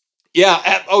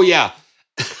 Yeah. Oh, yeah.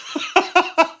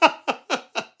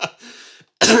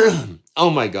 Oh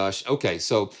my gosh. Okay.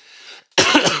 So,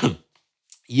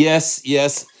 yes.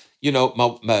 You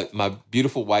know, my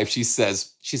beautiful wife. She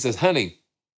says, honey,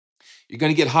 you're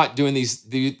going to get hot doing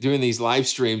these live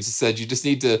streams. She said you just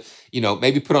need to,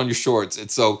 maybe put on your shorts. And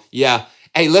so, yeah.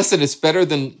 Hey, listen, it's better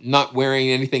than not wearing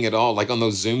anything at all, like on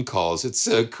those Zoom calls. It's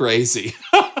crazy.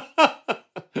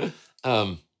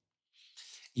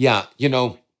 Yeah.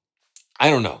 I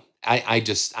don't know.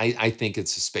 I think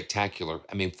it's spectacular.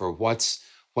 I mean, for what's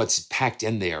packed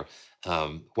in there,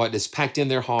 what is packed in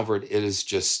there, Harvard, it is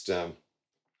just,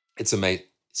 it's amazing.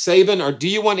 Saban, or do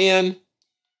you want in?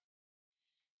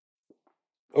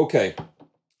 Okay.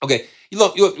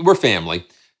 Look, we're family.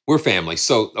 We're family.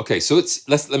 So, okay. So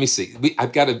let me see.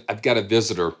 I've got a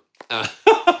visitor.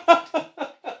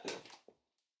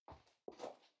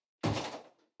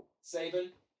 Saban.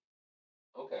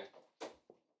 Okay.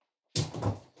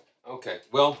 Okay.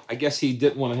 Well, I guess he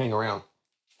didn't want to hang around,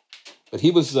 but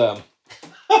he was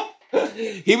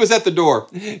he was at the door.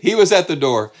 He was at the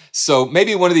door. So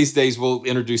maybe one of these days we'll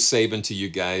introduce Saban to you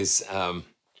guys.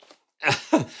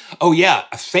 Oh yeah,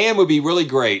 a fan would be really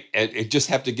great. It just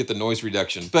have to get the noise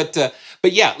reduction. But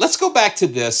yeah, let's go back to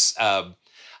this.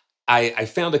 I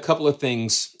found a couple of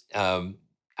things. I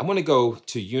want to go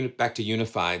to back to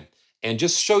UNIFY and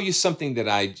just show you something that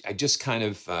I just kind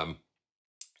of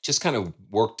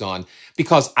worked on,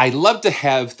 because I love to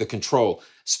have the control,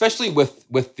 especially with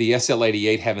the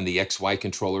SL88 having the XY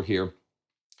controller here.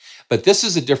 But this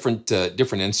is a different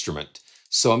instrument.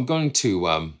 So I'm going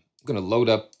to load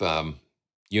up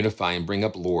UNIFY and bring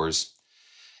up LORES.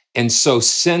 And so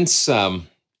since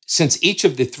each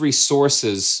of the three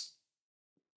sources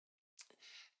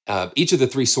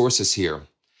here,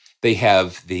 they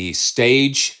have the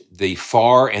stage, the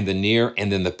far and the near, and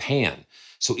then the pan.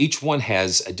 So each one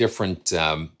has a different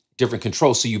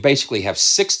control. So you basically have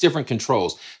 6 different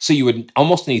controls. So you would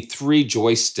almost need 3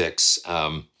 joysticks.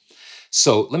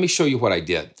 So let me show you what I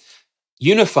did.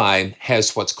 UNIFY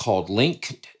has what's called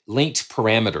linked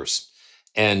parameters.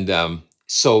 And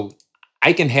so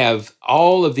I can have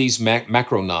all of these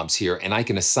macro knobs here, and I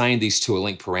can assign these to a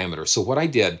link parameter. So what I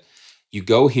did, you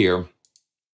go here,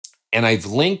 and I've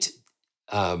linked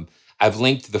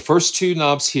the first 2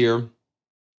 knobs here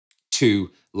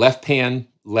to left pan,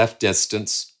 left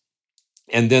distance,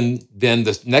 and then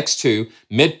the next 2,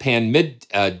 mid pan, mid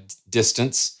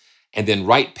distance, and then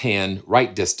right pan,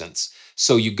 right distance.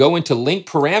 So you go into link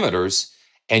parameters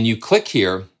and you click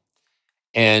here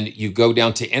and you go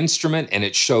down to instrument and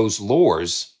it shows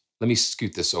LORES. Let me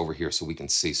scoot this over here so we can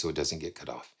see so it doesn't get cut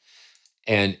off.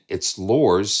 And it's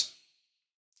LORES.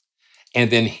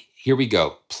 And then here we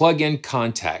go, plug in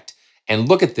Kontakt. And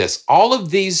look at this. All of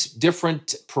these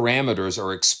different parameters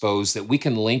are exposed that we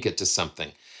can link it to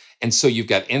something. And so you've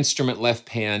got instrument left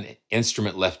pan,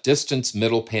 instrument left distance,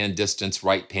 middle pan distance,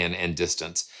 right pan and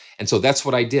distance. And so that's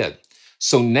what I did.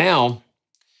 So now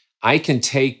I can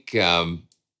take the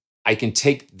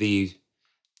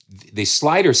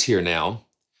sliders here now.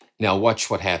 Now watch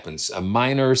what happens. A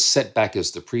minor setback is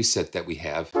the preset that we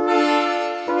have.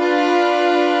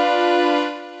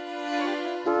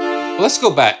 Let's go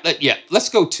back. Let's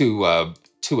go to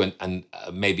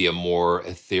maybe a more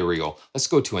ethereal. Let's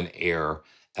go to an air,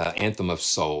 Anthem of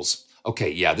Souls. Okay,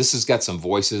 yeah, this has got some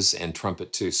voices and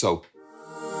trumpet too. So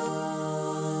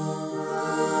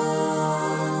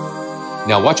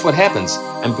now watch what happens.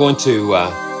 I'm going to,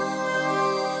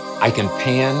 I can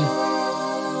pan.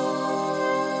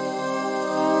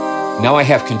 Now I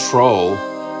have control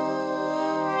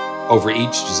over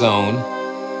each zone.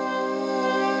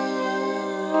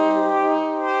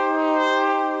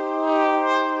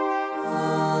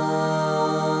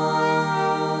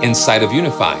 Inside of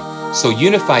UNIFY. So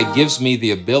UNIFY gives me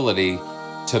the ability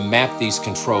to map these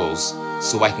controls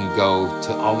so I can go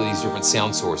to all of these different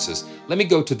sound sources. Let me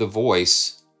go to the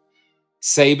voice.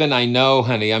 Sabin, I know,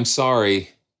 honey, I'm sorry.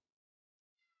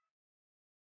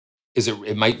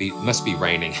 It must be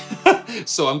raining.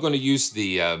 So I'm going to use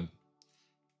the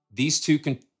these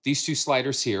two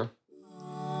sliders here.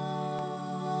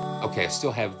 Okay, I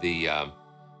still have the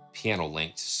piano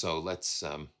linked, so let's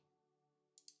go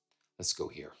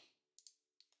here.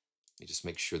 Let me just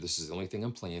make sure this is the only thing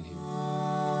I'm playing here.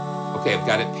 Okay, I've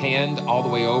got it panned all the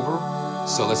way over,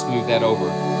 so let's move that over.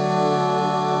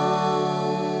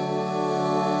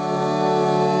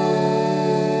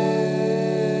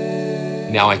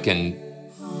 Now I can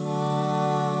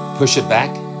push it back.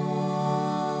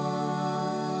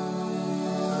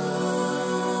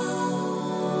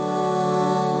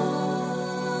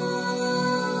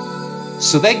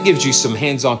 So that gives you some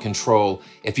hands-on control.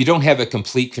 If you don't have a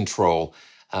complete control,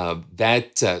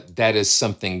 that is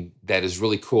something that is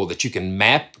really cool, that you can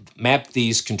map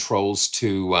these controls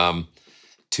to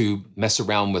mess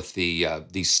around with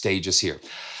these stages here.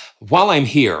 While I'm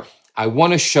here, I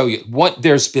want to show you what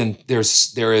there is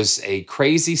a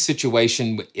crazy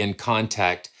situation in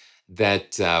Kontakt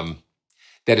that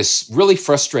that is really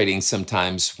frustrating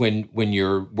sometimes when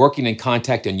you're working in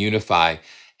Kontakt and UNIFY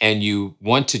and you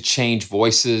want to change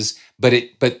voices,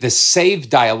 but the save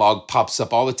dialog pops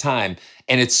up all the time,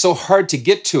 and it's so hard to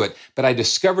get to it. But I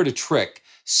discovered a trick.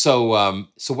 So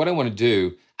so what I want to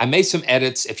do, I made some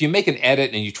edits. If you make an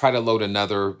edit and you try to load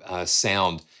another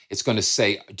sound, it's going to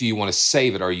say, do you want to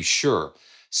save it? Are you sure?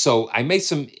 So I made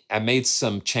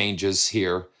some changes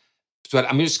here, but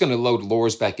I'm just going to load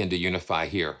LORES back into UNIFY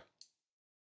here.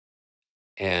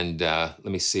 And let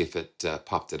me see if it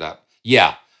popped it up.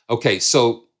 Yeah. Okay.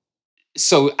 So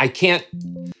I can't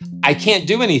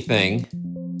do anything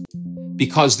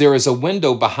because there is a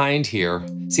window behind here.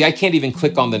 See, I can't even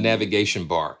click on the navigation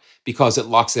bar because it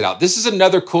locks it out. This is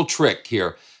another cool trick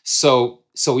here. So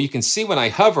you can see when I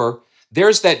hover,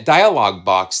 there's that dialog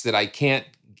box that I can't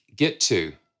get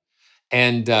to.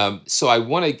 And so I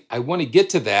want to get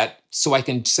to that so I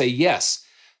can say yes.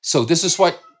 So this is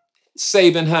what,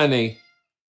 Sabin, honey.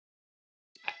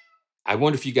 I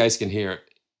wonder if you guys can hear it.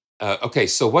 Okay,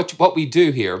 so what we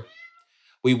do here,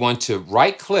 we want to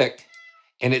right click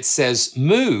and it says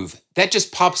move. That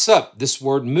just pops up, this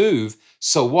word move.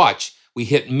 So watch, we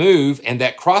hit move and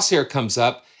that crosshair comes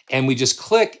up and we just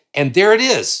click and there it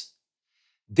is.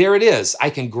 There it is. I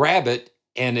can grab it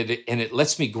and it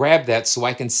lets me grab that so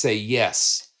I can say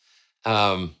yes.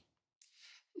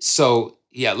 So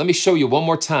yeah, let me show you one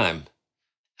more time.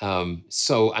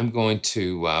 So I'm going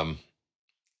to, I'm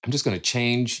just going to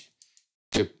change.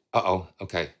 Uh-oh,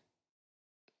 okay.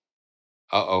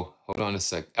 Uh-oh, hold on a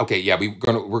sec. Okay, yeah,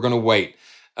 we're gonna wait.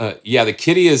 Yeah, the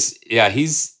kitty is, yeah,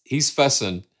 he's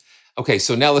fussing. Okay,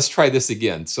 so now let's try this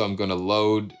again. So I'm gonna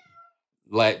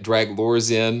drag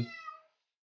LORES in,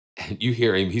 and you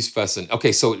hear him, he's fussing.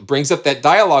 Okay, so it brings up that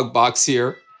dialog box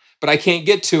here, but I can't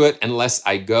get to it unless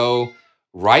I go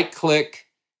right click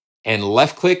and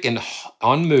left click and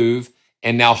on move,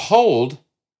 and now hold,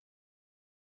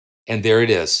 and there it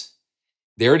is.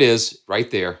 There it is, right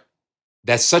there.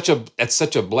 That's such a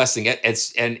blessing.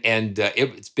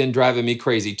 It's been driving me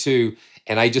crazy too.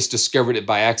 And I just discovered it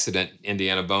by accident,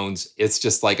 Indiana Bones. It's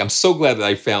just like, I'm so glad that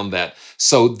I found that.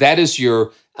 So that is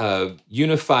your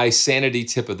UNIFY sanity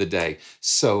tip of the day.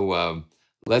 So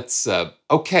let's,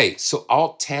 okay, so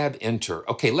Alt Tab Enter.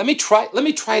 Okay, let me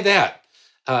try that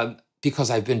because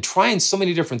I've been trying so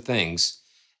many different things.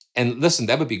 And listen,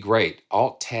 that would be great.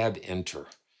 Alt Tab Enter.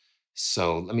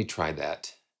 So let me try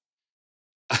that.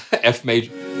 F major,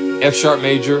 F sharp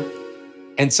major.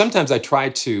 And sometimes I try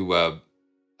to,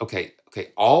 okay,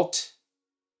 Alt,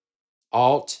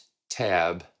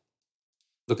 Tab.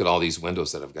 Look at all these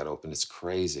windows that I've got open. It's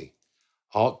crazy.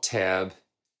 Alt, Tab,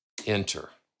 Enter.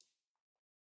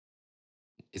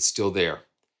 It's still there.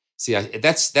 See,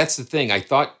 that's the thing. I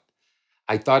thought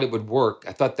I thought it would work.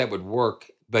 I thought that would work.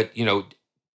 But, you know,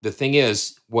 the thing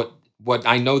is, what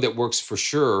I know that works for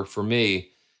sure for me,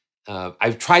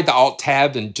 I've tried the Alt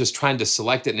Tab and just trying to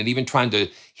select it and even trying to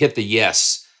hit the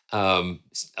yes a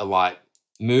lot.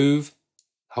 Move,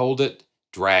 hold it,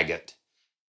 drag it.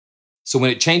 So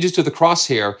when it changes to the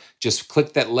crosshair, just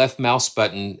click that left mouse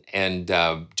button and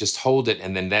just hold it,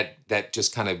 and then that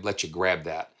just kind of lets you grab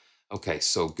that. Okay,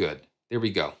 so good. There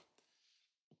we go.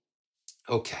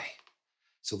 Okay,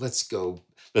 so let's go.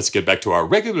 Let's get back to our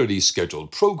regularly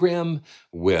scheduled program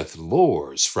with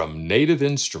LORES from Native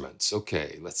Instruments.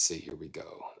 Okay, let's see. Here we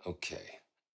go. Okay.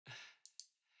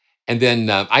 And then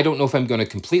I don't know if I'm going to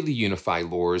completely unify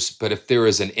LORES, but if there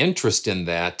is an interest in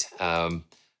that,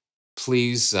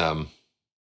 please.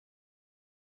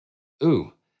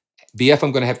 Ooh, BF,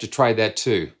 I'm going to have to try that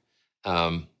too.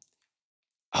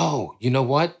 Oh, you know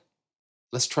what?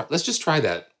 Let's just try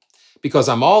that, because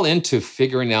I'm all into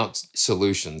figuring out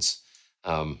solutions.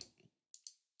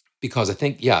 Because I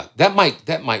think, yeah, that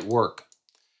might work.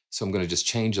 So I'm going to just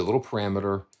change a little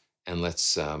parameter, and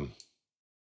let's. Oh,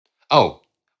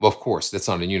 well, of course, that's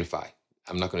not in UNIFY.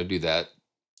 I'm not going to do that.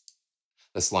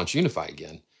 Let's launch UNIFY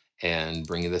again and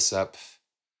bring this up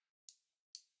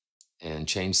and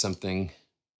change something.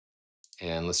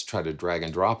 And let's try to drag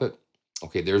and drop it.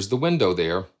 Okay, there's the window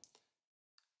there.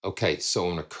 Okay, so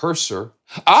on a cursor,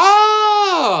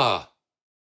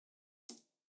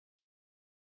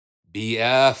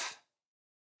 BF,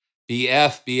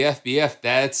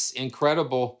 that's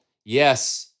incredible.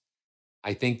 Yes,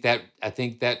 I think that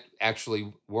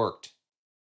actually worked.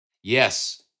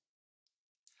 Yes.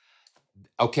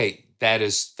 Okay, that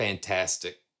is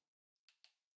fantastic.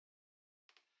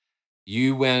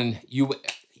 You win.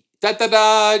 Da da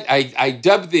da! I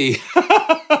dubbed the.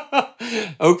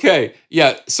 Okay,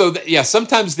 yeah. So yeah,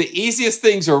 sometimes the easiest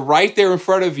things are right there in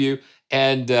front of you,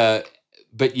 and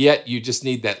but yet you just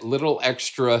need that little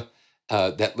extra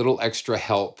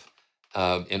help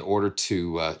in order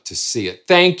to see it.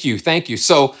 Thank you, thank you.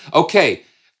 So okay,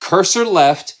 cursor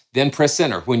left, then press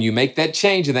enter. When you make that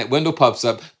change and that window pops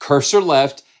up, cursor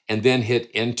left, and then hit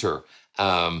enter.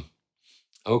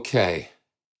 Okay.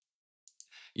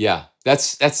 Yeah,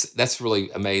 that's really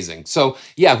amazing. So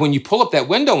yeah, when you pull up that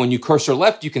window, when you cursor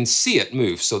left, you can see it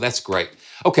move. So that's great.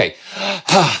 Okay,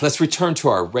 let's return to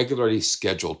our regularly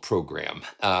scheduled program,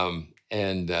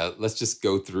 and let's just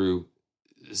go through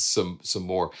some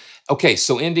more. Okay,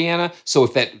 so Indiana. So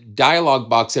if that dialog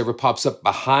box ever pops up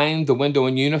behind the window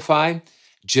in UNIFY,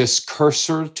 just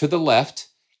cursor to the left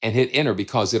and hit enter,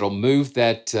 because it'll move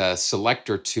that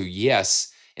selector to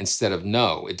yes instead of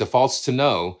no. It defaults to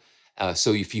no.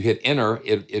 So if you hit enter,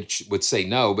 it would say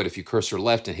no, but if you cursor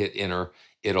left and hit enter,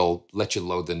 it'll let you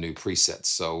load the new presets.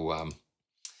 So,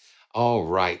 all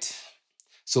right.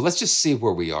 So let's just see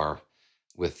where we are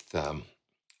with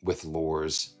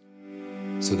LORES.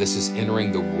 So this is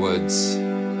entering the woods.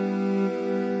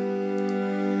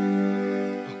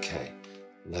 Okay,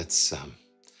 let's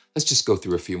just go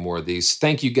through a few more of these.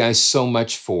 Thank you guys so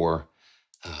much for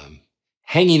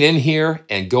hanging in here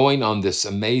and going on this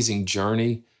amazing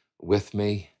journey with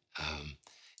me.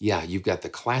 Yeah, you've got the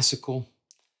classical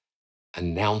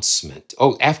announcement.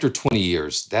 Oh, after 20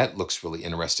 years, that looks really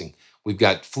interesting. We've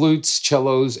got flutes,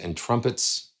 cellos, and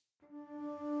trumpets.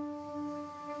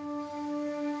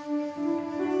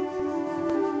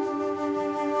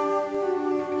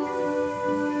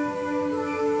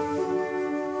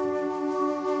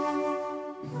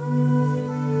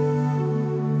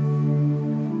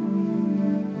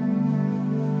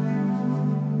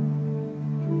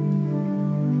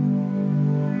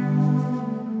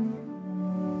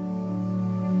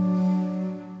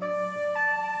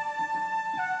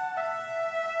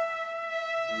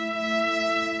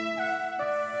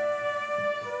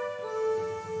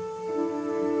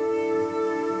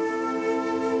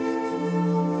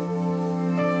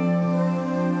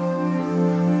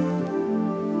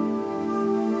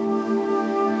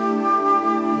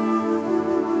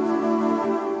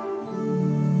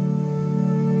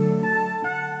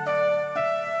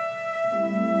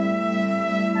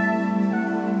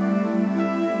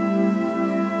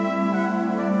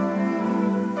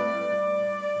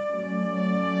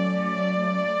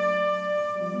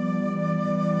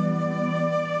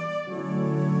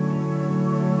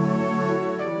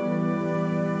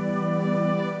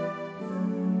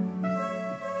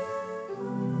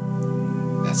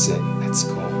 That's it. That's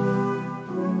cool.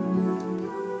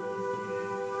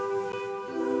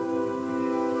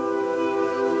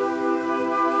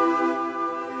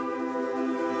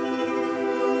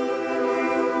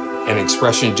 And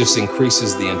expression just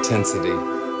increases the intensity.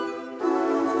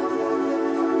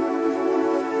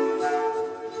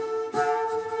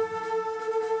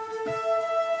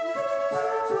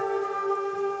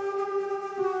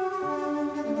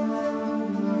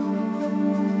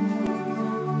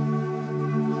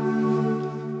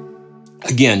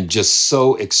 Again, just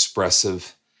so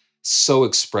expressive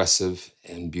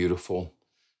and beautiful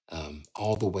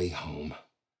all the way home.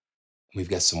 We've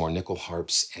got some more nickel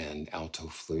harps and alto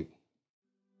flute.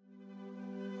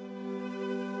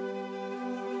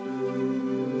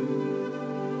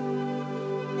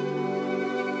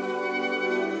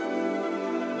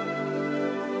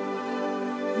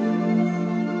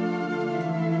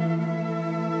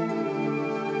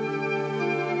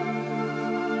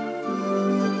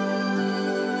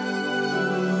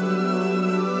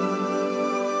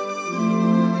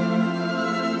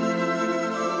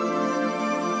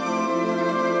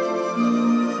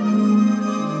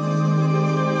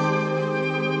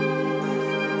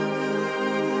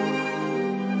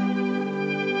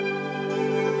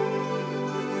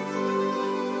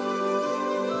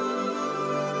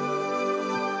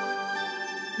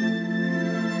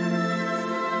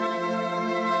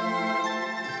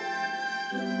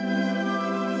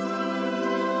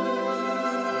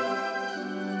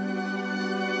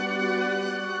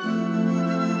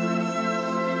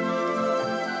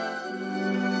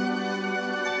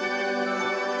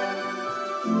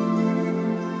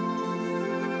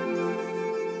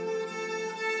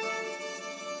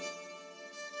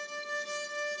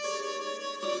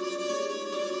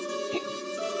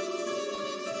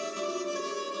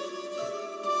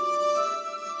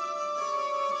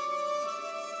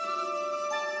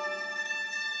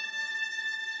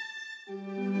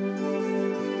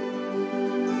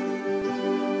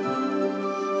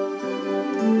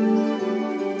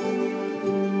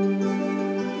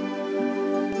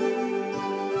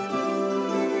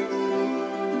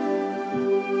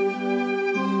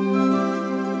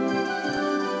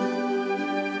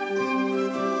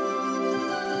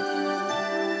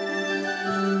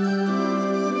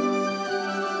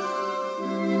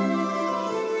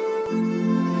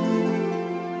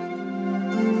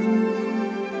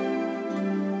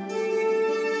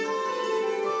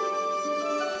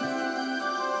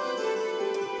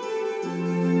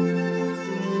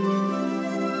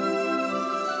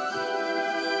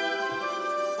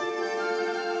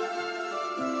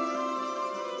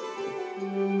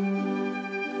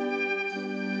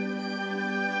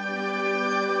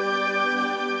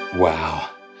 Wow,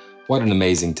 what an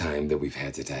amazing time that we've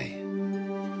had today.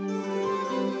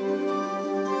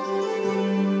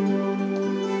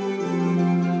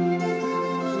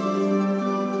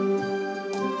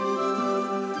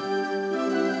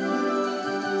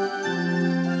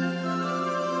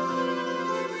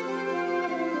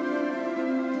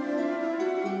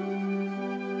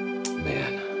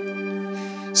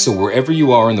 Man, so wherever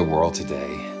you are in the world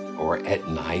today, or at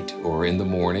night, or in the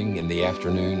morning, in the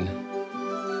afternoon,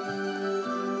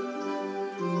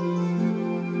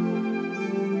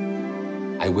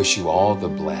 I wish you all the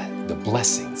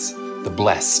blessings, the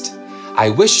blessed. I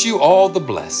wish you all the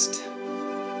blessed.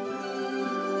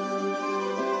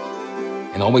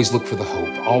 And always look for the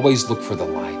hope, always look for the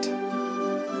light.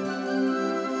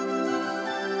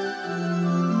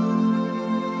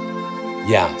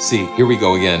 Yeah, see, here we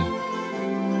go again.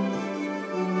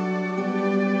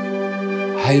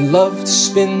 I loved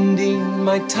spending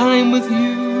my time with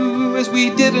you as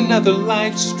we did another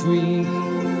live stream.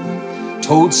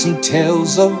 Told some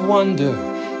tales of wonder,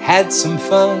 had some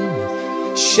fun,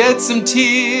 shed some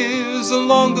tears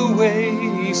along the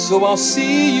way. So I'll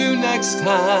see you next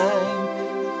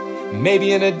time,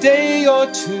 maybe in a day or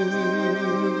two.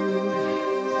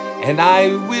 And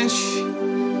I wish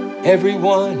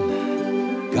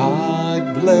everyone,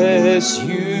 God bless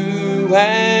you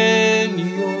and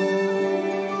yours.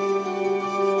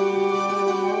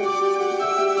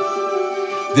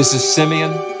 This is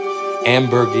Simeon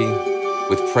Ambergy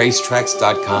with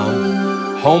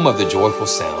PraiseTracks.com, home of the joyful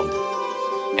sound.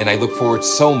 And I look forward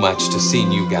so much to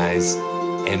seeing you guys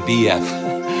and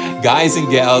BF, guys and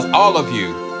gals, all of you,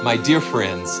 my dear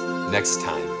friends, next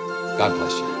time. God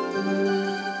bless you.